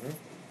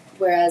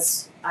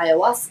 Whereas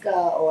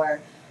ayahuasca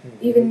or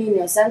even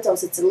Niño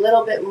Santos, it's a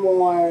little bit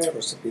more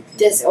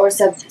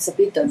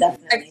sapito,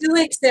 definitely. I feel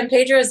like San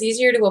Pedro is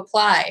easier to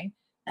apply.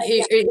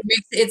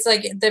 It's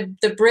like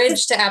the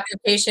bridge to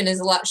application is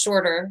a lot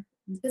shorter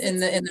in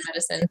the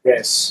medicine.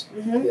 Yes.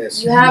 Mm-hmm.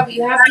 Yes. You have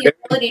the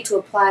ability to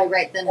apply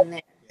right then and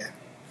there. Yeah.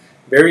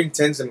 Very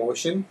intense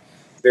emotion,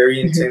 very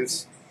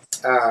intense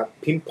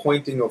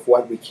pinpointing of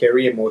what we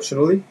carry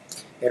emotionally,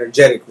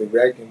 energetically,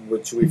 right? In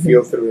which we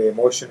feel through the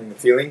emotion and the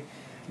feeling.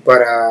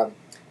 But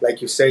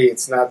like you say,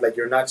 it's not like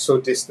you're not so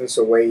distance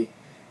away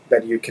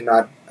that you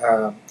cannot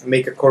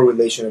make a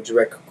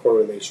direct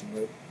correlation,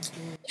 right?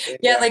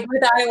 Yeah, like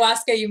with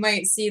ayahuasca, you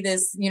might see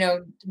this,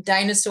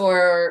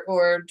 dinosaur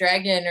or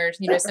dragon or,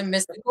 some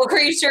mystical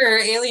creature or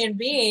alien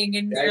being,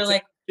 and you're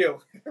like,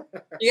 you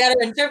got to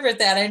interpret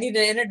that. I need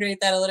to integrate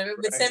that a little bit.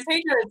 With San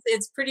Pedro,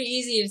 it's pretty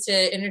easy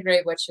to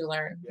integrate what you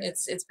learn. Yeah.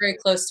 It's very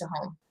close to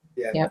home.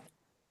 Yeah. Yep.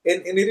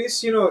 And it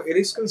is, it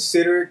is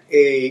considered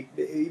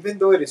even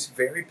though it is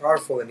very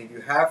powerful, and if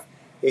you have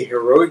a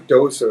heroic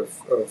dose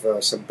of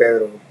San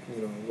Pedro,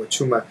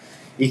 Huachuma,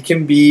 it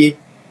can be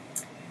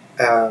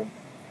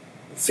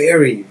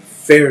very,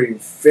 very,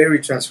 very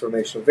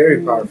transformational,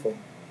 very powerful.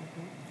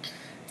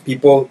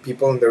 People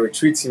in the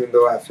retreats, even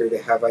though after they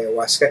have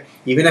ayahuasca,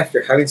 even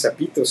after having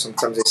sapito,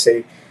 sometimes they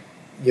say,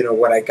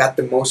 what I got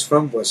the most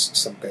from was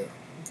San Pedro.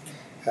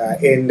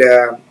 And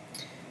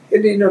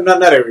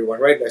not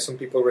everyone, right? Like some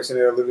people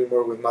resonate a little bit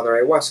more with Mother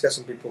Ayahuasca,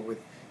 some people with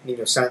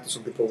Niño Santos,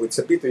 some people with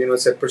sapito.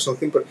 It's a personal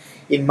thing. But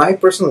in my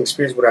personal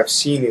experience, what I've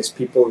seen is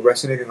people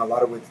resonating a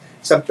lot with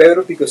San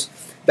Pedro, because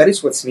that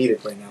is what's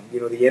needed right now.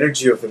 The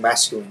energy of the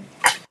masculine,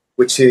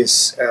 which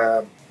is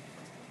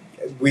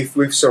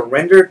we've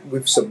surrendered,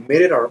 we've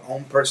submitted our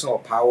own personal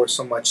power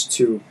so much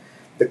to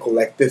the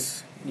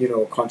collective,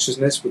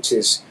 consciousness, which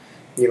is,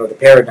 the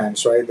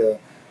paradigms, right? The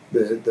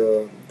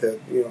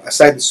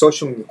aside the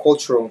social and the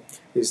cultural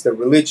is the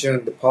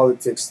religion, the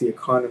politics, the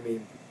economy,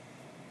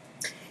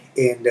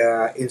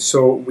 and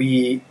so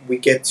we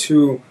get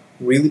to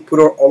really put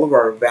all of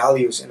our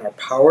values and our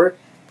power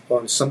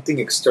on something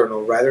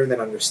external, rather than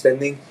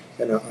understanding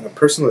on a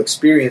personal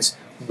experience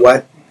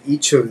what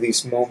each of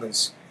these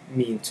moments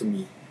mean to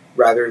me,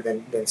 rather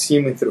than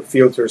seeing it through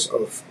filters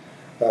of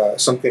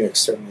something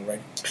external,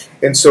 right?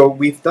 And so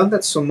we've done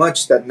that so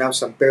much that now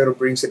San Pedro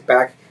brings it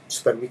back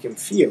so that we can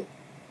feel.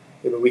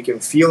 We can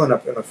feel on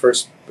a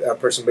first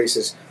person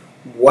basis,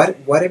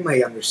 what am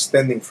I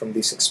understanding from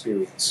this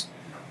experience?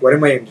 What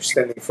am I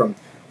understanding from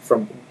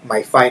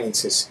my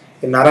finances?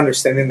 And not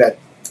understanding that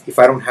if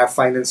I don't have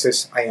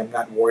finances, I am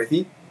not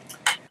worthy,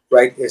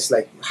 right? It's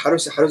like, how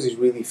does this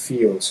really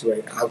feel,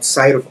 right?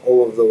 Outside of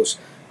all of those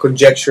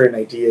conjecture and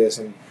ideas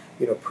and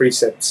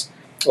precepts,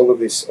 all of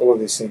these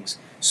things.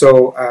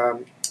 So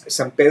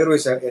San Pedro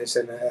is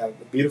a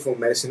beautiful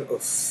medicine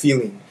of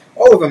feeling.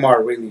 All of them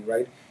are really,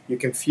 right? You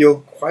can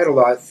feel quite a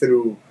lot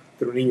through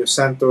Niño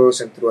Santos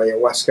and through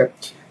ayahuasca,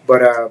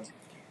 but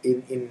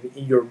in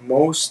your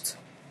most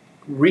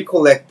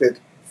recollected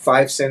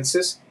 5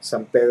 senses,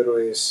 San Pedro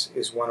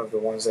is one of the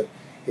ones that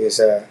is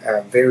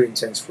very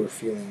intense for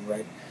feeling,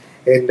 right?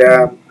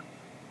 And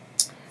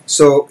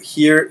so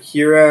here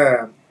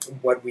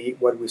what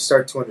we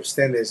start to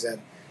understand is that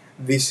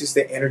this is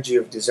the energy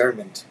of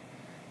discernment,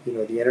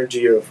 the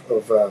energy of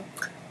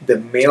the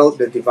male,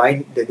 the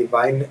divine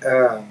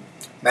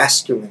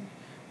masculine,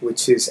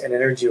 which is an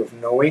energy of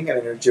knowing, an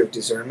energy of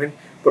discernment,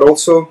 but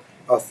also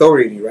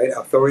authority, right?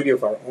 Authority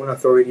of our own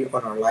authority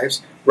on our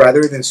lives,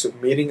 rather than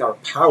submitting our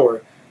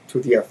power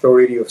to the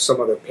authority of some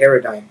other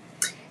paradigm.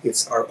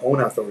 It's our own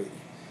authority,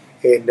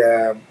 and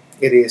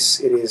it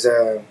is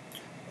to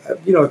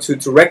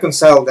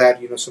reconcile that.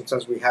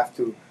 Sometimes we have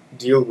to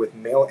deal with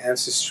male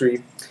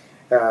ancestry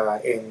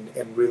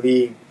and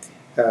really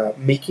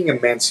making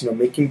amends.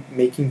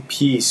 Making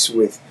peace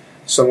with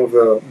some of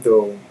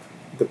the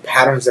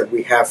patterns that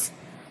we have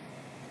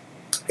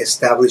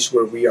established,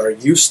 where we are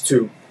used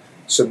to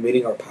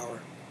submitting our power,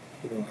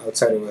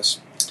 outside of us.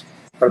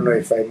 I don't know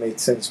if I made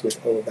sense with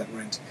all of that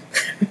rant.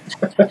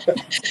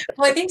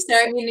 Well, I think so.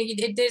 I mean,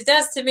 it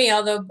does to me,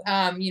 although,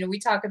 we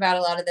talk about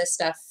a lot of this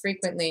stuff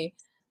frequently.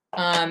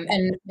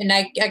 And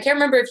I can't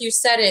remember if you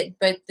said it,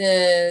 but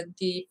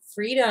the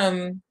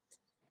freedom,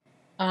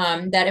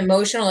 that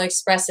emotional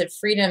expressive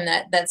freedom,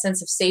 that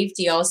sense of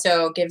safety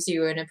also gives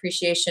you an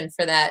appreciation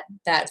for that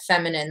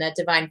feminine, that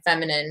divine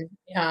feminine,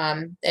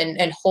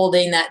 and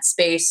holding that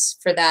space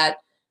for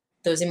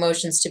those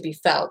emotions to be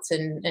felt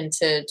and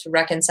to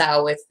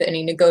reconcile with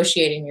any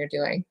negotiating you're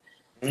doing.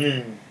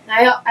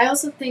 I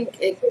also think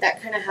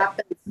that kind of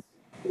happens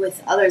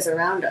with others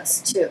around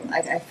us too.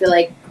 I feel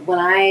like when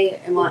I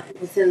am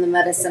within the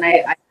medicine,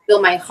 I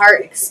feel my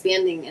heart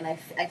expanding, and I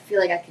feel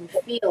like I can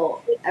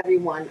feel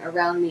everyone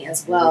around me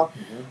as well.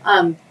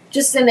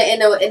 Just in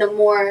a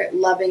more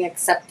loving,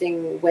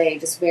 accepting way,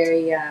 just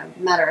very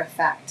matter of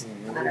fact.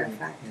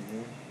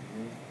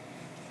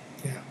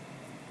 Yeah,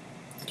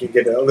 you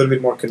get a little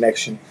bit more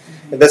connection,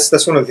 and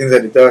that's one of the things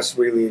that it does.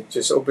 Really, it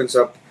just opens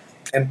up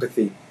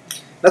empathy.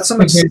 Not so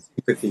much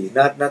sympathy,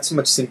 not so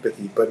much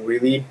sympathy, but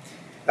really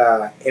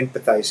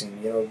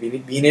empathizing.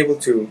 Being able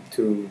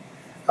to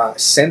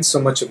sense so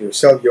much of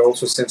yourself, you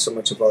also sense so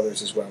much of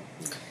others as well,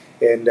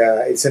 and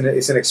it's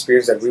an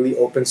experience that really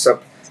opens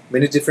up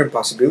many different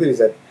possibilities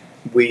that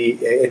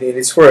and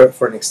it's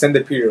for an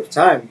extended period of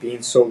time,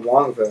 being so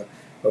long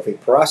of a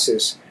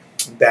process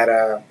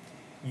that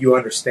you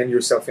understand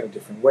yourself in a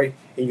different way,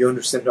 and you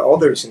understand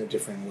others in a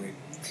different way,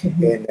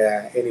 and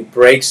it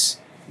breaks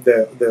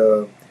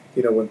the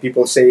when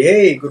people say,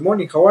 "Hey, good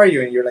morning, how are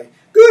you?" and you're like,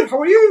 "Good, how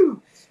are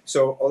you?"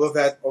 So all of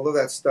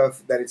that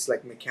stuff that it's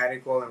like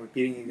mechanical and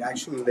repeating, it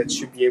actually lets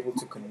you be able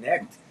to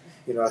connect,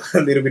 a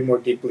little bit more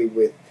deeply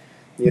with,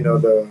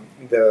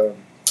 the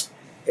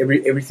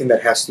everything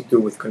that has to do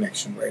with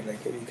connection, right?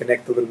 Like you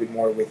connect a little bit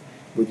more with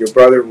your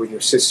brother, with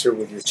your sister,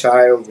 with your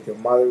child, with your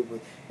mother,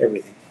 with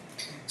everything.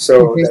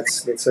 So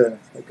that's a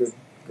good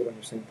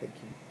understanding. Thank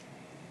you.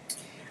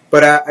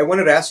 But I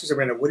wanted to ask you,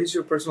 Sabrina, what is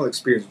your personal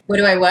experience? What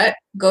do I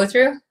go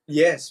through?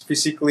 Yes,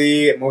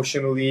 physically,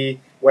 emotionally.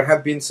 What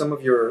have been some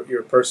of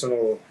your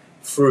personal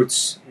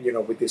fruits,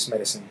 with this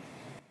medicine?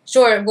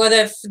 Sure. Well,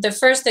 the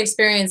first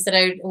experience that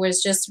I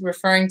was just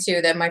referring to,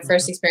 that my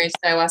first experience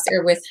with ayahuasca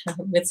or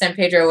with San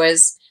Pedro,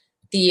 was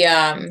the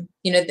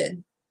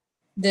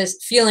this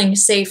feeling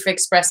safe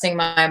expressing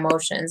my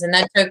emotions, and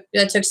that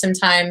took some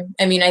time.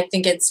 I mean, I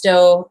think it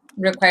still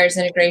requires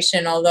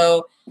integration,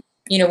 although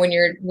when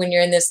you're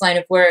in this line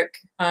of work,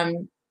 I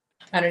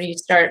don't know, you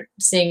start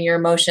seeing your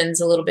emotions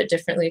a little bit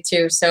differently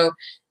too. So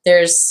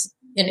it's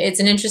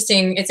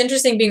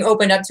interesting being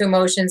opened up to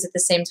emotions at the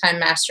same time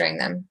mastering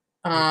them.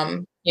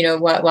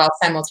 While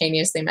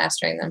simultaneously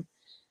mastering them.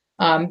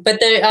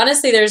 But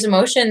honestly, there's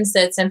emotions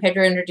that San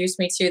Pedro introduced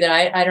me to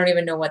that I don't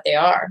even know what they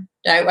are.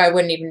 I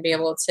wouldn't even be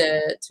able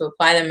to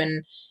apply them.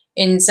 And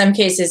in some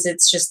cases,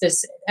 it's just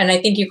this, and I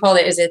think you called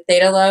it, is it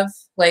theta love?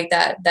 Like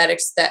that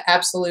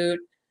absolute,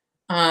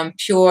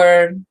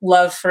 pure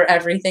love for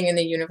everything in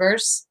the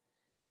universe.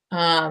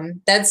 My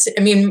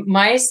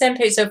San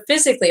Pedro. So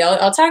physically,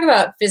 I'll talk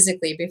about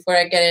physically before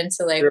I get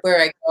into like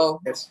where I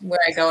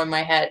go in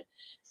my head.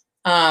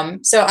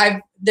 So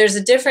there's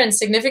a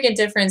significant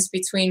difference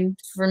between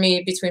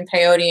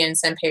peyote and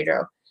San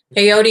Pedro.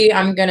 Peyote,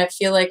 I'm going to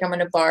feel like I'm going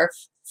to barf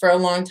for a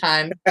long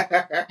time.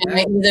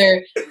 And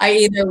I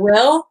either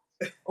will,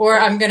 or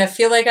I'm going to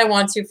feel like I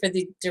want to for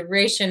the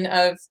duration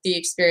of the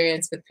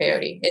experience with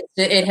peyote.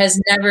 It has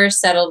never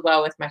settled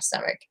well with my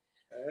stomach.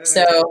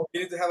 So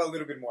you need to have a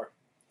little bit more.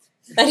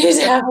 I need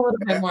to have a little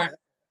bit more.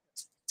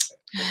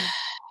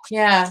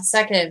 Yeah,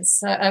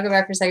 seconds. I'll go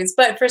back for seconds.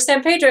 But for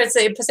San Pedro,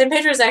 San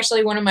Pedro is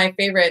actually one of my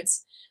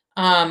favorites,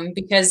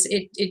 because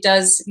it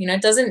does,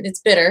 it's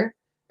bitter,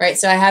 right?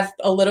 So I have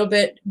a little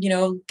bit,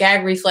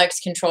 gag reflex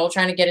control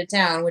trying to get it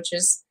down, which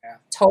is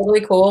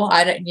totally cool.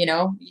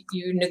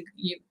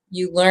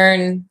 You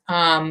learn,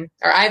 or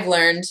I've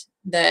learned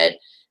that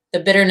the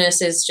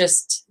bitterness is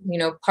just,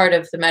 part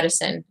of the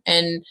medicine.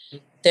 And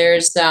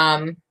there's,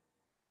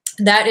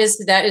 that is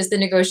the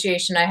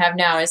negotiation I have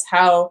now, is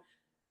how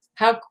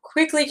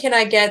quickly can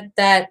I get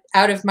that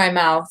out of my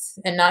mouth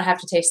and not have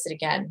to taste it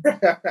again?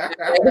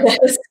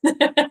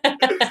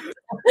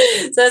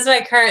 So that's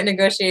my current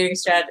negotiating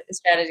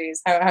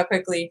strategies. How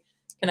quickly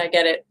can I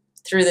get it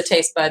through the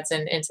taste buds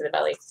and into the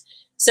belly?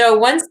 So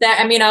once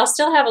I'll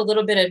still have a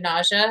little bit of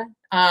nausea.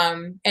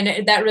 And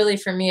that really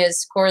for me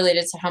is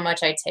correlated to how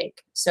much I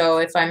take. So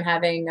if I'm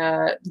having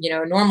a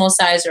normal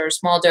size or a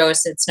small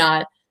dose, it's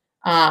not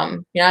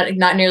not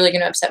nearly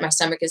going to upset my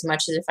stomach as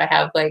much as if I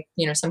have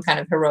some kind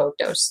of heroic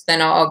dose. Then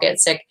I'll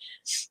get sick,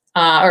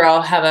 or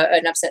I'll have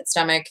an upset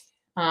stomach.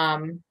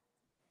 And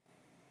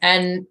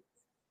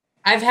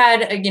I've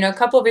had a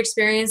couple of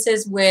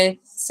experiences with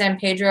San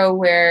Pedro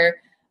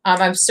where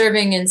I'm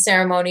serving in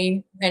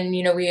ceremony, and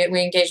we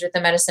engage with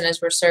the medicine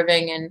as we're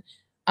serving,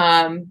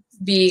 and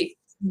be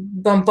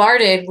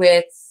bombarded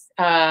with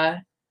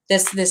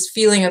this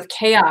feeling of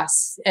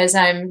chaos as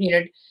I'm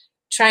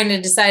trying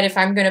to decide if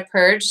I'm going to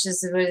purge.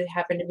 This would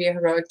happen to be a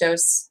heroic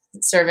dose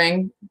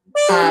serving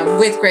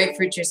with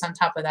grapefruit juice on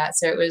top of that.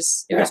 So it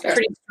was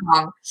pretty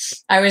strong.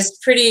 I was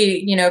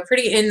pretty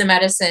in the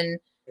medicine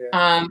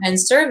and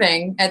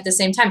serving at the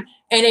same time.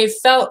 And I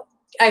felt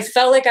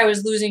like I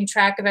was losing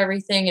track of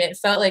everything, and it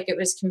felt like it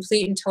was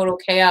complete and total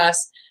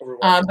chaos.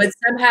 But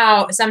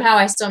somehow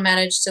I still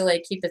managed to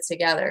like keep it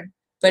together.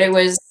 But it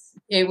was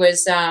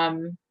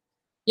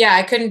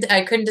I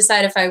couldn't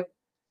decide if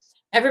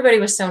everybody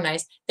was so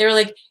nice. They were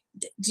like,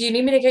 do you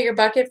need me to get your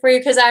bucket for you?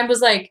 Because I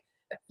was like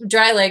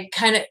dry, like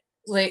kind of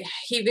like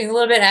heaving a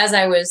little bit as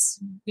I was,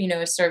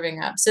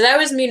 serving up. So that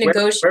was me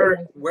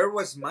negotiating. Where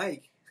was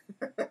Mike?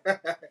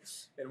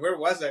 And where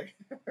was I?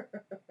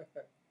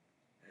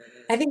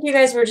 I think you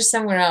guys were just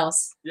somewhere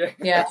else.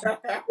 Yeah.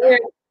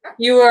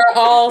 You were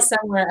all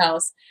somewhere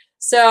else.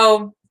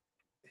 So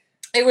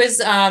it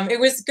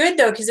was good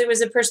though, because it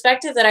was a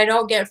perspective that I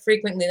don't get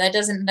frequently. That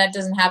doesn't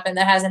happen.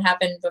 That hasn't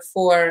happened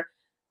before.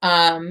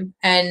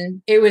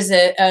 And it was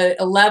a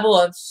level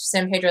of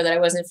San Pedro that I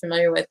wasn't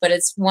familiar with, but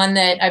it's one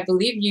that I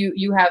believe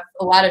you have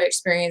a lot of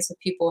experience with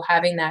people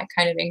having that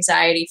kind of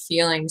anxiety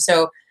feeling.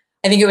 So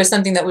I think it was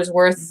something that was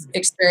worth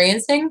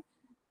experiencing.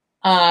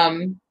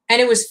 And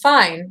it was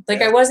fine.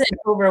 Like I wasn't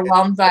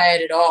overwhelmed by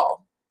it at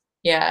all.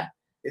 Yeah.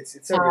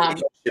 It's a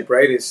relationship,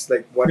 right? It's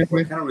like what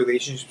kind of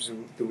relationships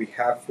do we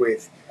have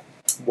with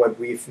what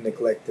we've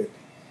neglected?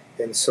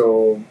 And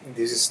so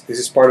this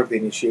is part of the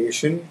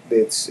initiation.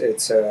 It's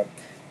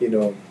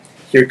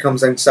here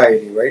comes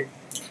anxiety, right?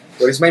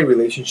 What is my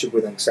relationship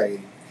with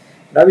anxiety?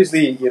 And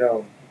obviously,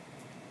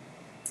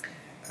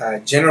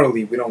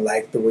 generally we don't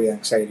like the way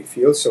anxiety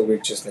feels, so we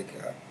just like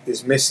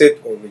dismiss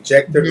it or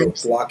reject it or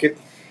block it,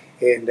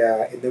 and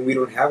then we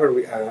don't have a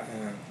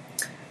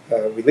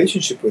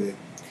relationship with it.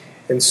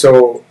 And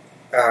so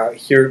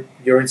here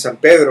you're in San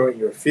Pedro and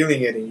you're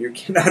feeling it and you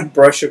cannot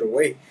brush it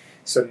away.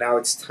 So now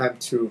it's time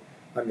to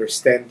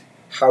understand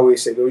how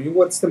is it, or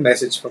what's the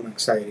message from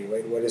anxiety,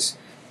 right? What is,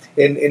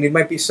 and it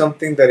might be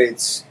something that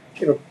it's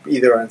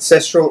either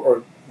ancestral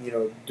or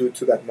due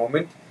to that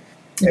moment.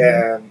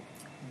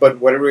 But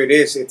whatever it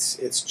is,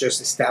 it's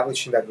just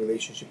establishing that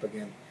relationship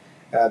again.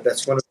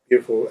 That's one of the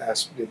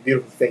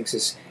beautiful things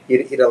is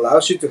it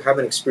allows you to have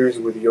an experience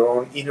with your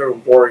own inner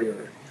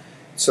warrior,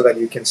 so that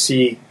you can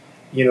see,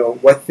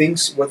 what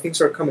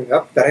things are coming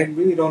up that I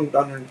really don't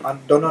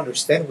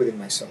understand within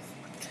myself.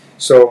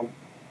 So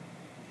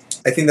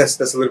I think that's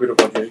a little bit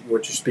of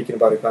what you're speaking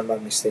about, if I'm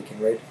not mistaken,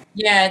 right?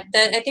 Yeah,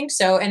 I think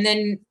so. And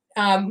then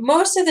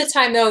most of the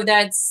time, though,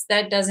 that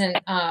doesn't.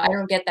 I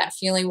don't get that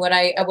feeling. What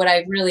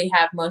I really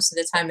have most of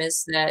the time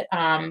is that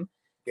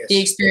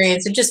the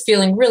experience of just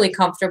feeling really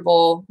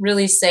comfortable,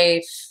 really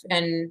safe,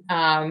 and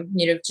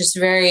just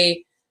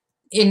very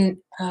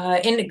in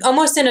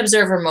almost in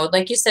observer mode.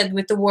 Like you said,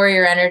 with the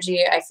warrior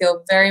energy, I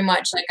feel very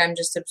much like I'm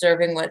just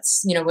observing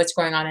what's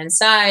going on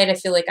inside. I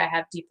feel like I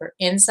have deeper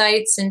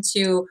insights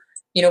into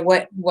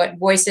what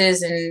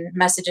voices and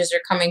messages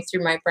are coming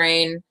through my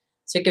brain.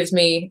 So it gives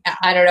me,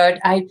 I don't know,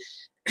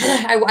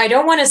 I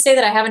don't want to say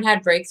that I haven't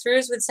had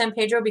breakthroughs with San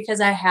Pedro, because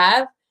I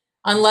have,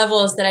 on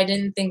levels that I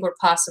didn't think were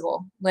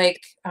possible. Like,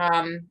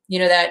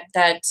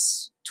 that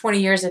 20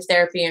 years of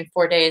therapy in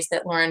 4 days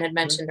that Lauren had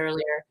mentioned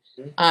earlier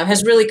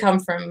has really come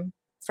from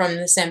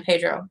the San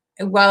Pedro.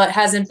 While it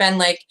hasn't been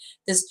like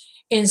this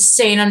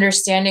insane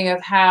understanding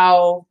of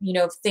how,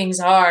 things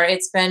are,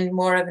 it's been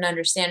more of an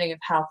understanding of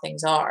how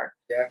things are.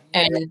 Yeah.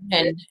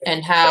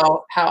 And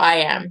how I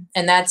am.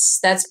 And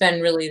that's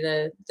been really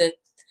the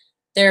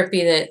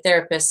therapy that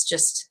therapists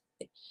just,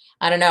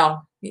 I don't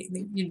know,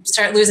 you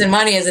start losing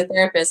money as a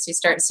therapist, you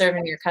start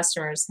serving your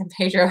customers. And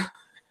Pedro.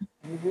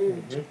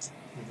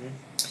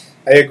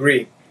 I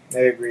agree.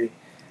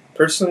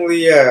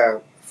 Personally,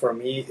 for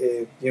me,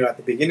 at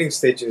the beginning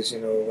stages,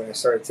 when I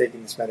started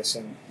taking this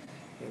medicine,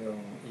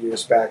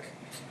 years back,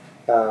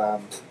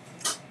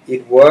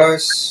 it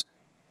was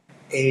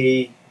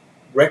a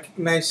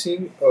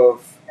recognizing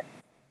of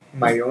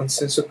my own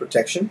sense of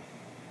protection,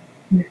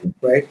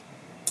 right?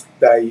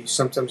 That I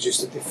sometimes used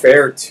to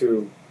defer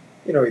to,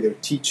 either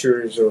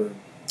teachers or,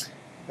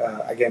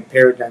 again,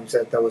 paradigms.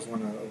 That was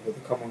one of the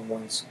common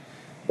ones.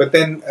 But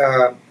then,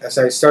 as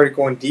I started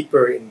going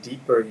deeper and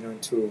deeper,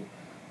 into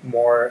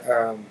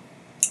more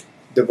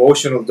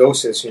devotional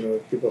doses,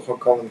 people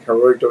call them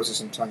heroic doses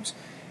sometimes.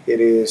 It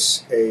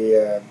is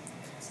a,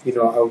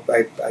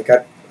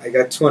 I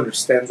got to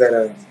understand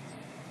that.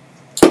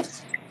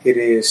 It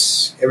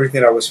is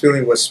everything I was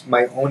feeling was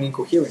my own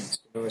incoherence.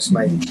 It's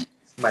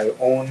my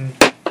own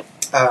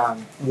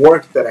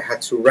work that I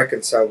had to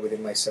reconcile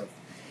within myself,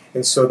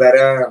 and so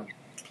that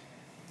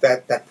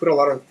put a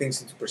lot of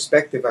things into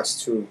perspective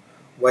as to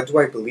what do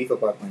I believe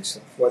about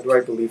myself, what do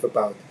I believe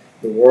about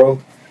the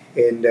world,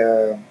 and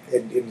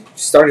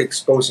started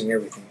exposing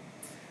everything.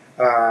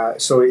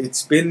 So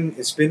it's been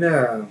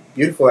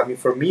beautiful. I mean,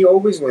 for me,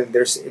 always when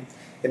there's, and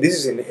this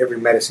is in every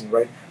medicine,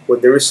 right? When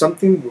there is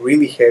something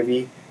really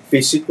heavy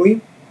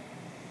physically,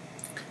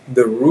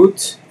 the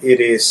root, it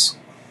is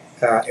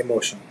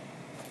emotion.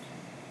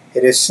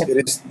 It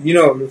is, you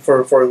know,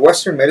 for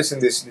Western medicine,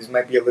 this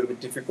might be a little bit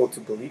difficult to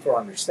believe or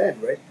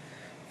understand, right?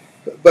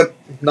 But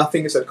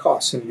nothing is at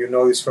cost, and you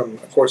know this from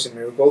A Course in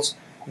Miracles.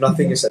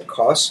 Nothing is at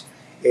cost,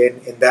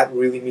 and that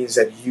really means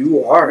that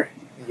you are,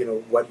 you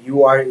know, what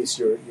you are is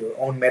your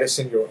own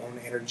medicine, your own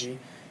energy,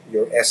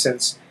 your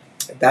essence.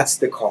 That's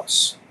the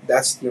cost.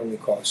 That's the only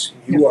cost.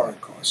 You are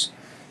at cost.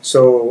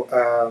 So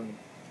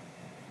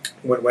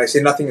when I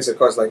say nothing is at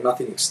cost, like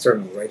nothing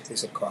external, right,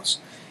 is at cost.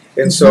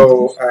 And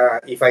so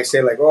if I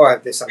say like, oh,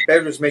 the San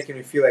Pedro is making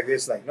me feel like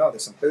this, like no, the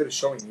San Pedro is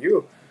showing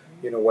you,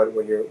 you know, what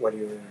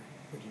you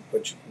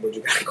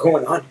got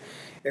going on.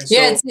 And so,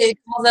 it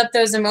calls up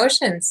those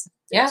emotions.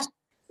 Yeah.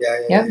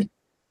 Yeah.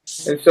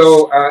 And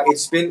so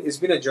it's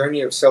been a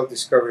journey of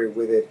self-discovery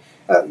with it.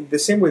 The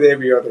same with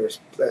every other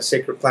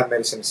sacred plant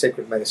medicine,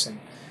 sacred medicine.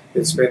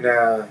 It's been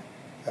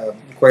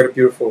quite a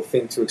beautiful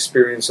thing to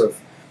experience of,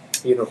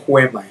 you know, who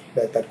am I?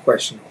 That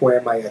question, who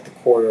am I at the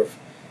core of,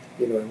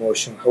 you know,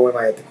 emotion? Who am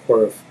I at the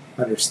core of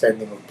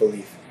understanding, of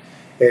belief?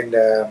 And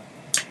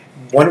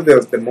one of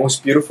the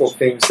most beautiful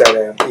things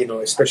that, you know,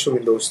 especially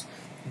in those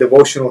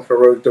devotional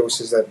heroic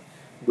doses that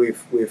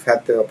we've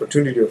had the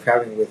opportunity of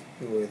having with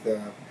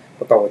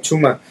Papa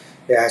Wachuma,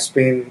 it has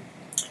been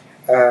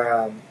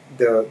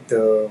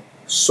the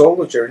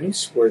solo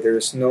journeys where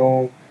there's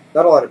not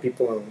a lot of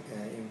people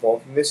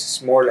involved in this.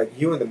 It's more like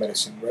you and the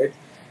medicine, right?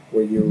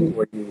 Where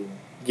you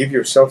give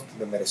yourself to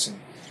the medicine,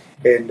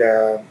 and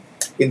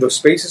in those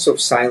spaces of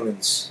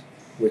silence,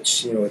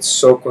 which, you know, it's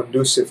so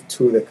conducive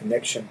to the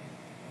connection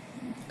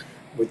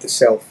with the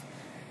self.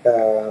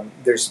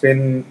 There's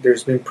been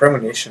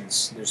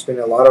premonitions. There's been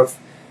a lot of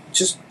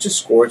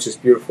just gorgeous,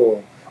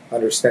 beautiful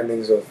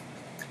understandings of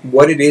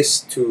what it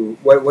is to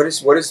what are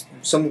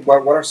some of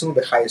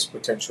the highest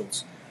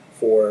potentials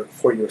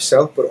for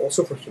yourself, but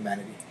also for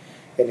humanity.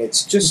 And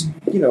it's just,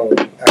 you know,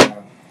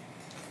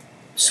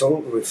 so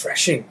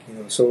refreshing, you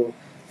know, so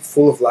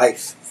full of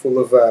life, full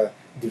of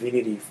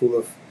divinity, full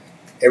of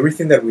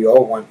everything that we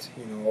all want,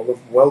 you know, all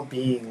of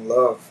well-being,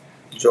 love,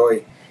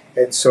 joy.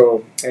 And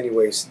so,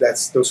 anyways,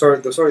 those are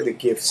the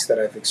gifts that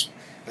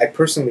I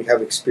personally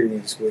have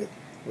experienced with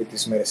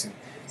this medicine.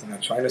 I'm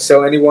not trying to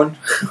sell anyone.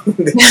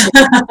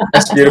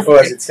 As beautiful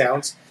as it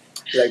sounds,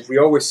 like we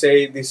always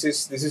say, this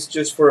is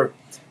just for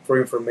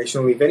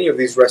informational. If any of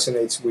these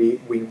resonates, we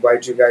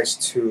invite you guys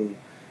to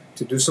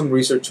do some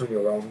research on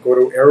your own. Go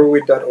to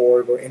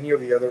arrowit.org or any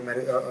of the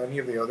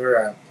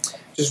other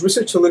just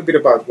research a little bit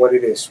about what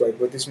it is, right?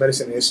 What this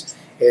medicine is,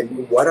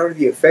 and what are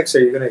the effects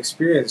that you're going to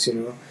experience. You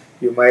know,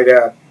 you might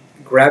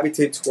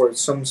gravitate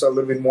towards a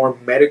little bit more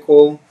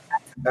medical,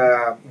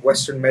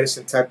 Western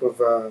medicine type of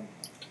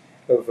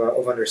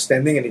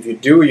understanding, and if you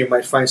do, you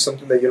might find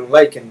something that you don't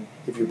like, and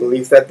if you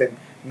believe that, then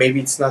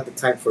maybe it's not the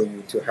time for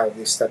you to have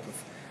this type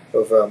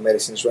of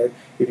medicines, right?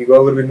 If you go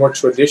a little bit more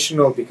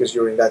traditional because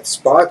you're in that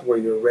spot where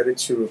you're ready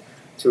to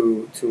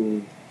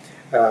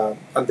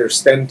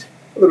understand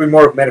a little bit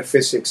more of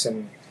metaphysics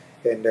and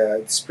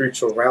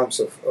spiritual realms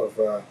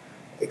of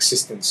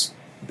existence,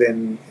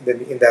 then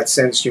in that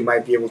sense you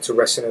might be able to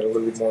resonate a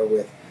little bit more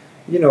with,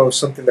 you know,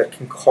 something that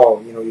can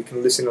call. You know, you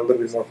can listen a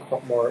little bit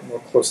more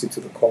closely to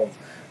the call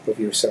of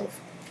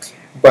yourself.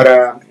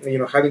 But you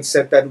know, having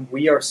said that,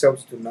 we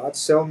ourselves do not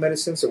sell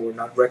medicine, so we're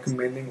not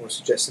recommending or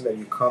suggesting that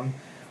you come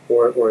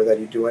or that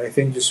you do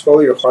anything. Just follow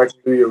your heart,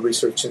 do your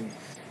research, and,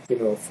 you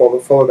know,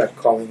 follow that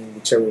calling in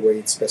whichever way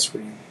it's best for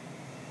you.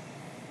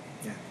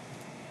 Yeah.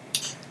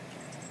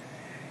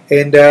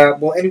 And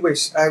well,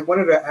 anyways, I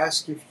wanted to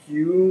ask if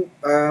you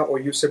or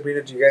you,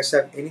 Sabrina, do you guys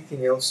have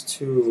anything else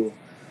to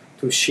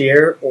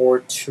share or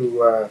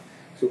to?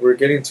 So we're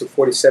getting to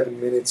 47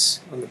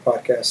 minutes on the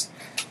podcast.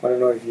 I don't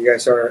know if you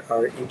guys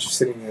are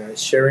interested in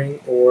sharing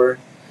or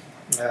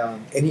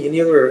any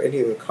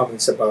other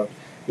comments about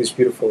this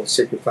beautiful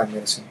sacred plant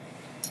medicine.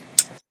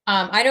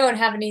 I don't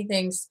have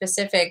anything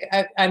specific.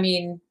 I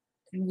mean,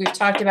 we've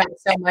talked about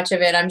so much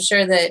of it. I'm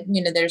sure that,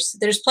 you know,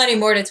 there's plenty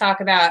more to talk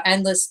about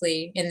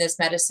endlessly in this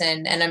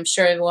medicine, and I'm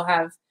sure we'll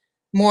have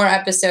more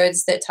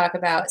episodes that talk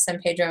about San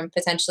Pedro and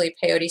potentially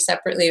peyote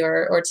separately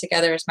or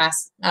together as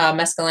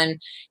mescaline.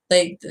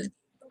 But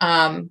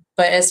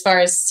as far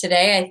as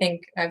today, I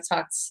think I've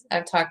talked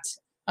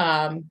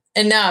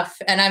enough,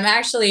 and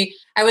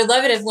I would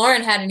love it if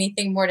Lauren had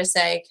anything more to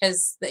say,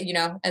 because, you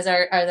know, as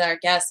our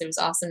guest, it was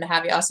awesome to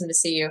have you. Awesome to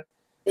see you.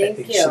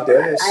 Thank you.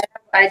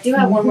 I do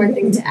have one more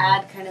thing to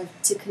add, kind of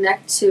to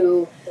connect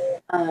to,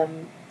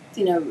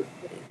 you know,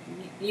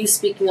 you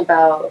speaking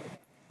about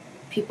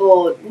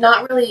people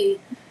not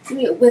really,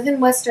 you know, within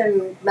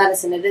Western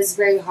medicine, it is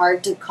very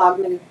hard to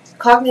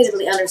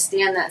cognitively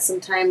understand that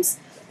sometimes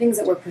things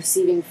that we're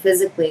perceiving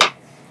physically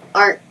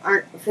aren't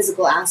a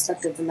physical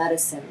aspect of the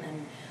medicine,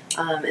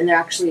 and they're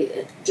actually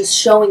just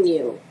showing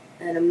you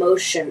an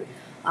emotion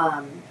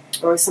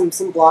or some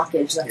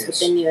blockage that's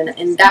within you,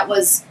 and that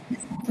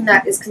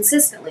is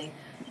consistently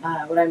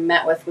what I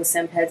met with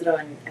San Pedro.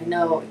 And I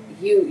know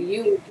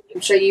you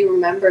I'm sure you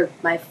remember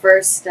my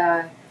first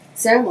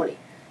ceremony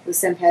with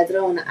San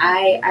Pedro, and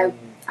I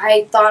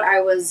thought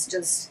I was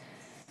just,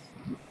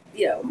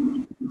 you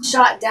know,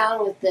 shot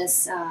down with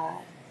this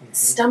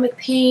stomach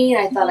pain.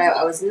 I thought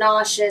I was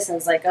nauseous. I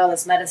was like, oh,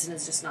 this medicine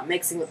is just not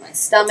mixing with my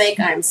stomach.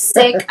 I'm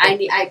sick.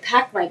 I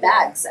packed my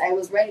bags. I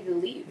was ready to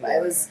leave. Yeah.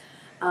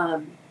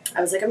 I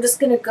was like, I'm just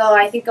gonna go.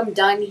 I think I'm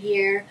done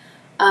here.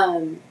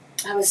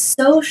 I was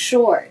so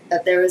sure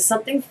that there was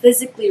something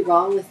physically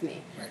wrong with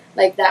me, Right.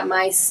 like that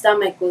my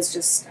stomach was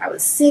just, I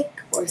was sick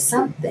or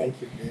something.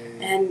 Thank you.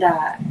 And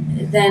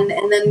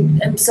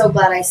then I'm so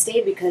glad I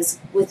stayed, because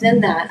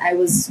within that I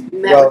was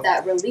met Well, with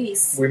that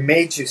release. We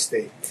made you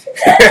stay.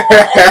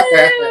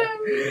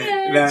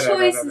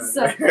 Choice is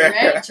something,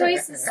 right?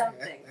 Choice is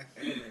something.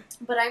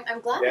 But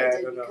I'm glad Yeah,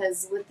 I did,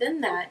 because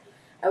within that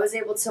I was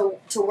able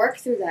to work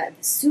through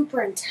that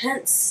super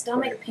intense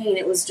stomach Right. pain.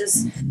 It was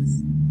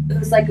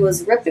like it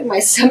was ripping my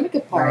stomach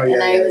apart,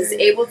 and I was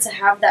able to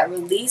have that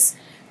release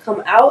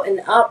come out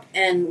and up,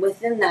 and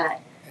within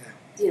that,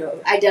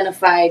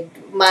 identified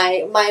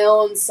my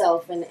own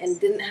self, and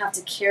didn't have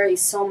to carry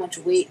so much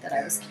weight that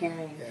I was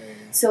carrying.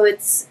 So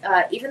it's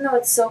even though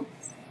it's so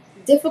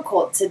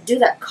difficult to do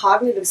that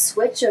cognitive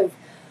switch of,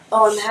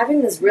 oh, I'm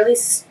having this really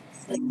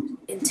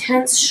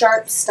intense,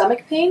 sharp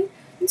stomach pain,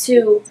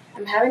 to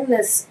I'm having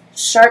this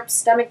sharp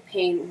stomach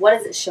pain. What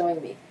is it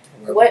showing me?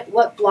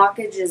 What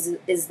blockage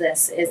is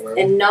this?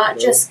 And not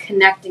just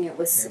connecting it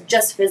with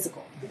just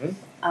physical.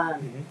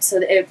 So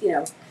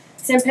that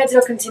San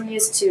Pedro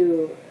continues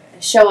to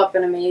show up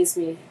and amaze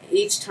me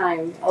each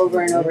time,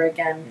 over and over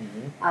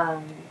again.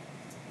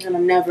 And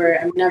I'm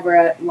never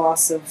at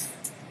loss of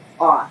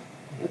awe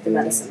with the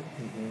medicine.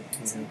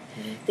 So,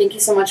 thank you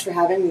so much for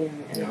having me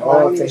and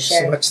allowing me to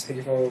share.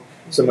 Thank you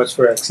so much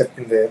for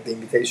accepting the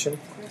invitation.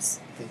 Of course.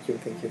 Thank you,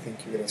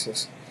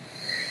 gracias.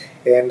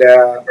 And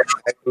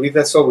I believe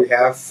that's all we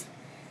have.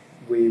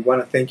 We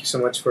want to thank you so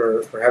much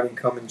for having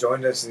come and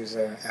joined us this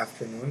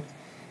afternoon,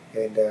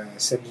 and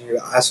sending you,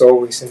 as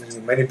always, sending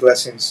you many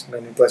blessings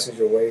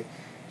your way,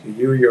 to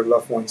you, your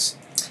loved ones,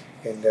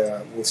 and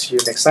we'll see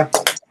you next time.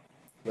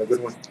 Have a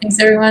good one. Thanks,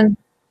 everyone.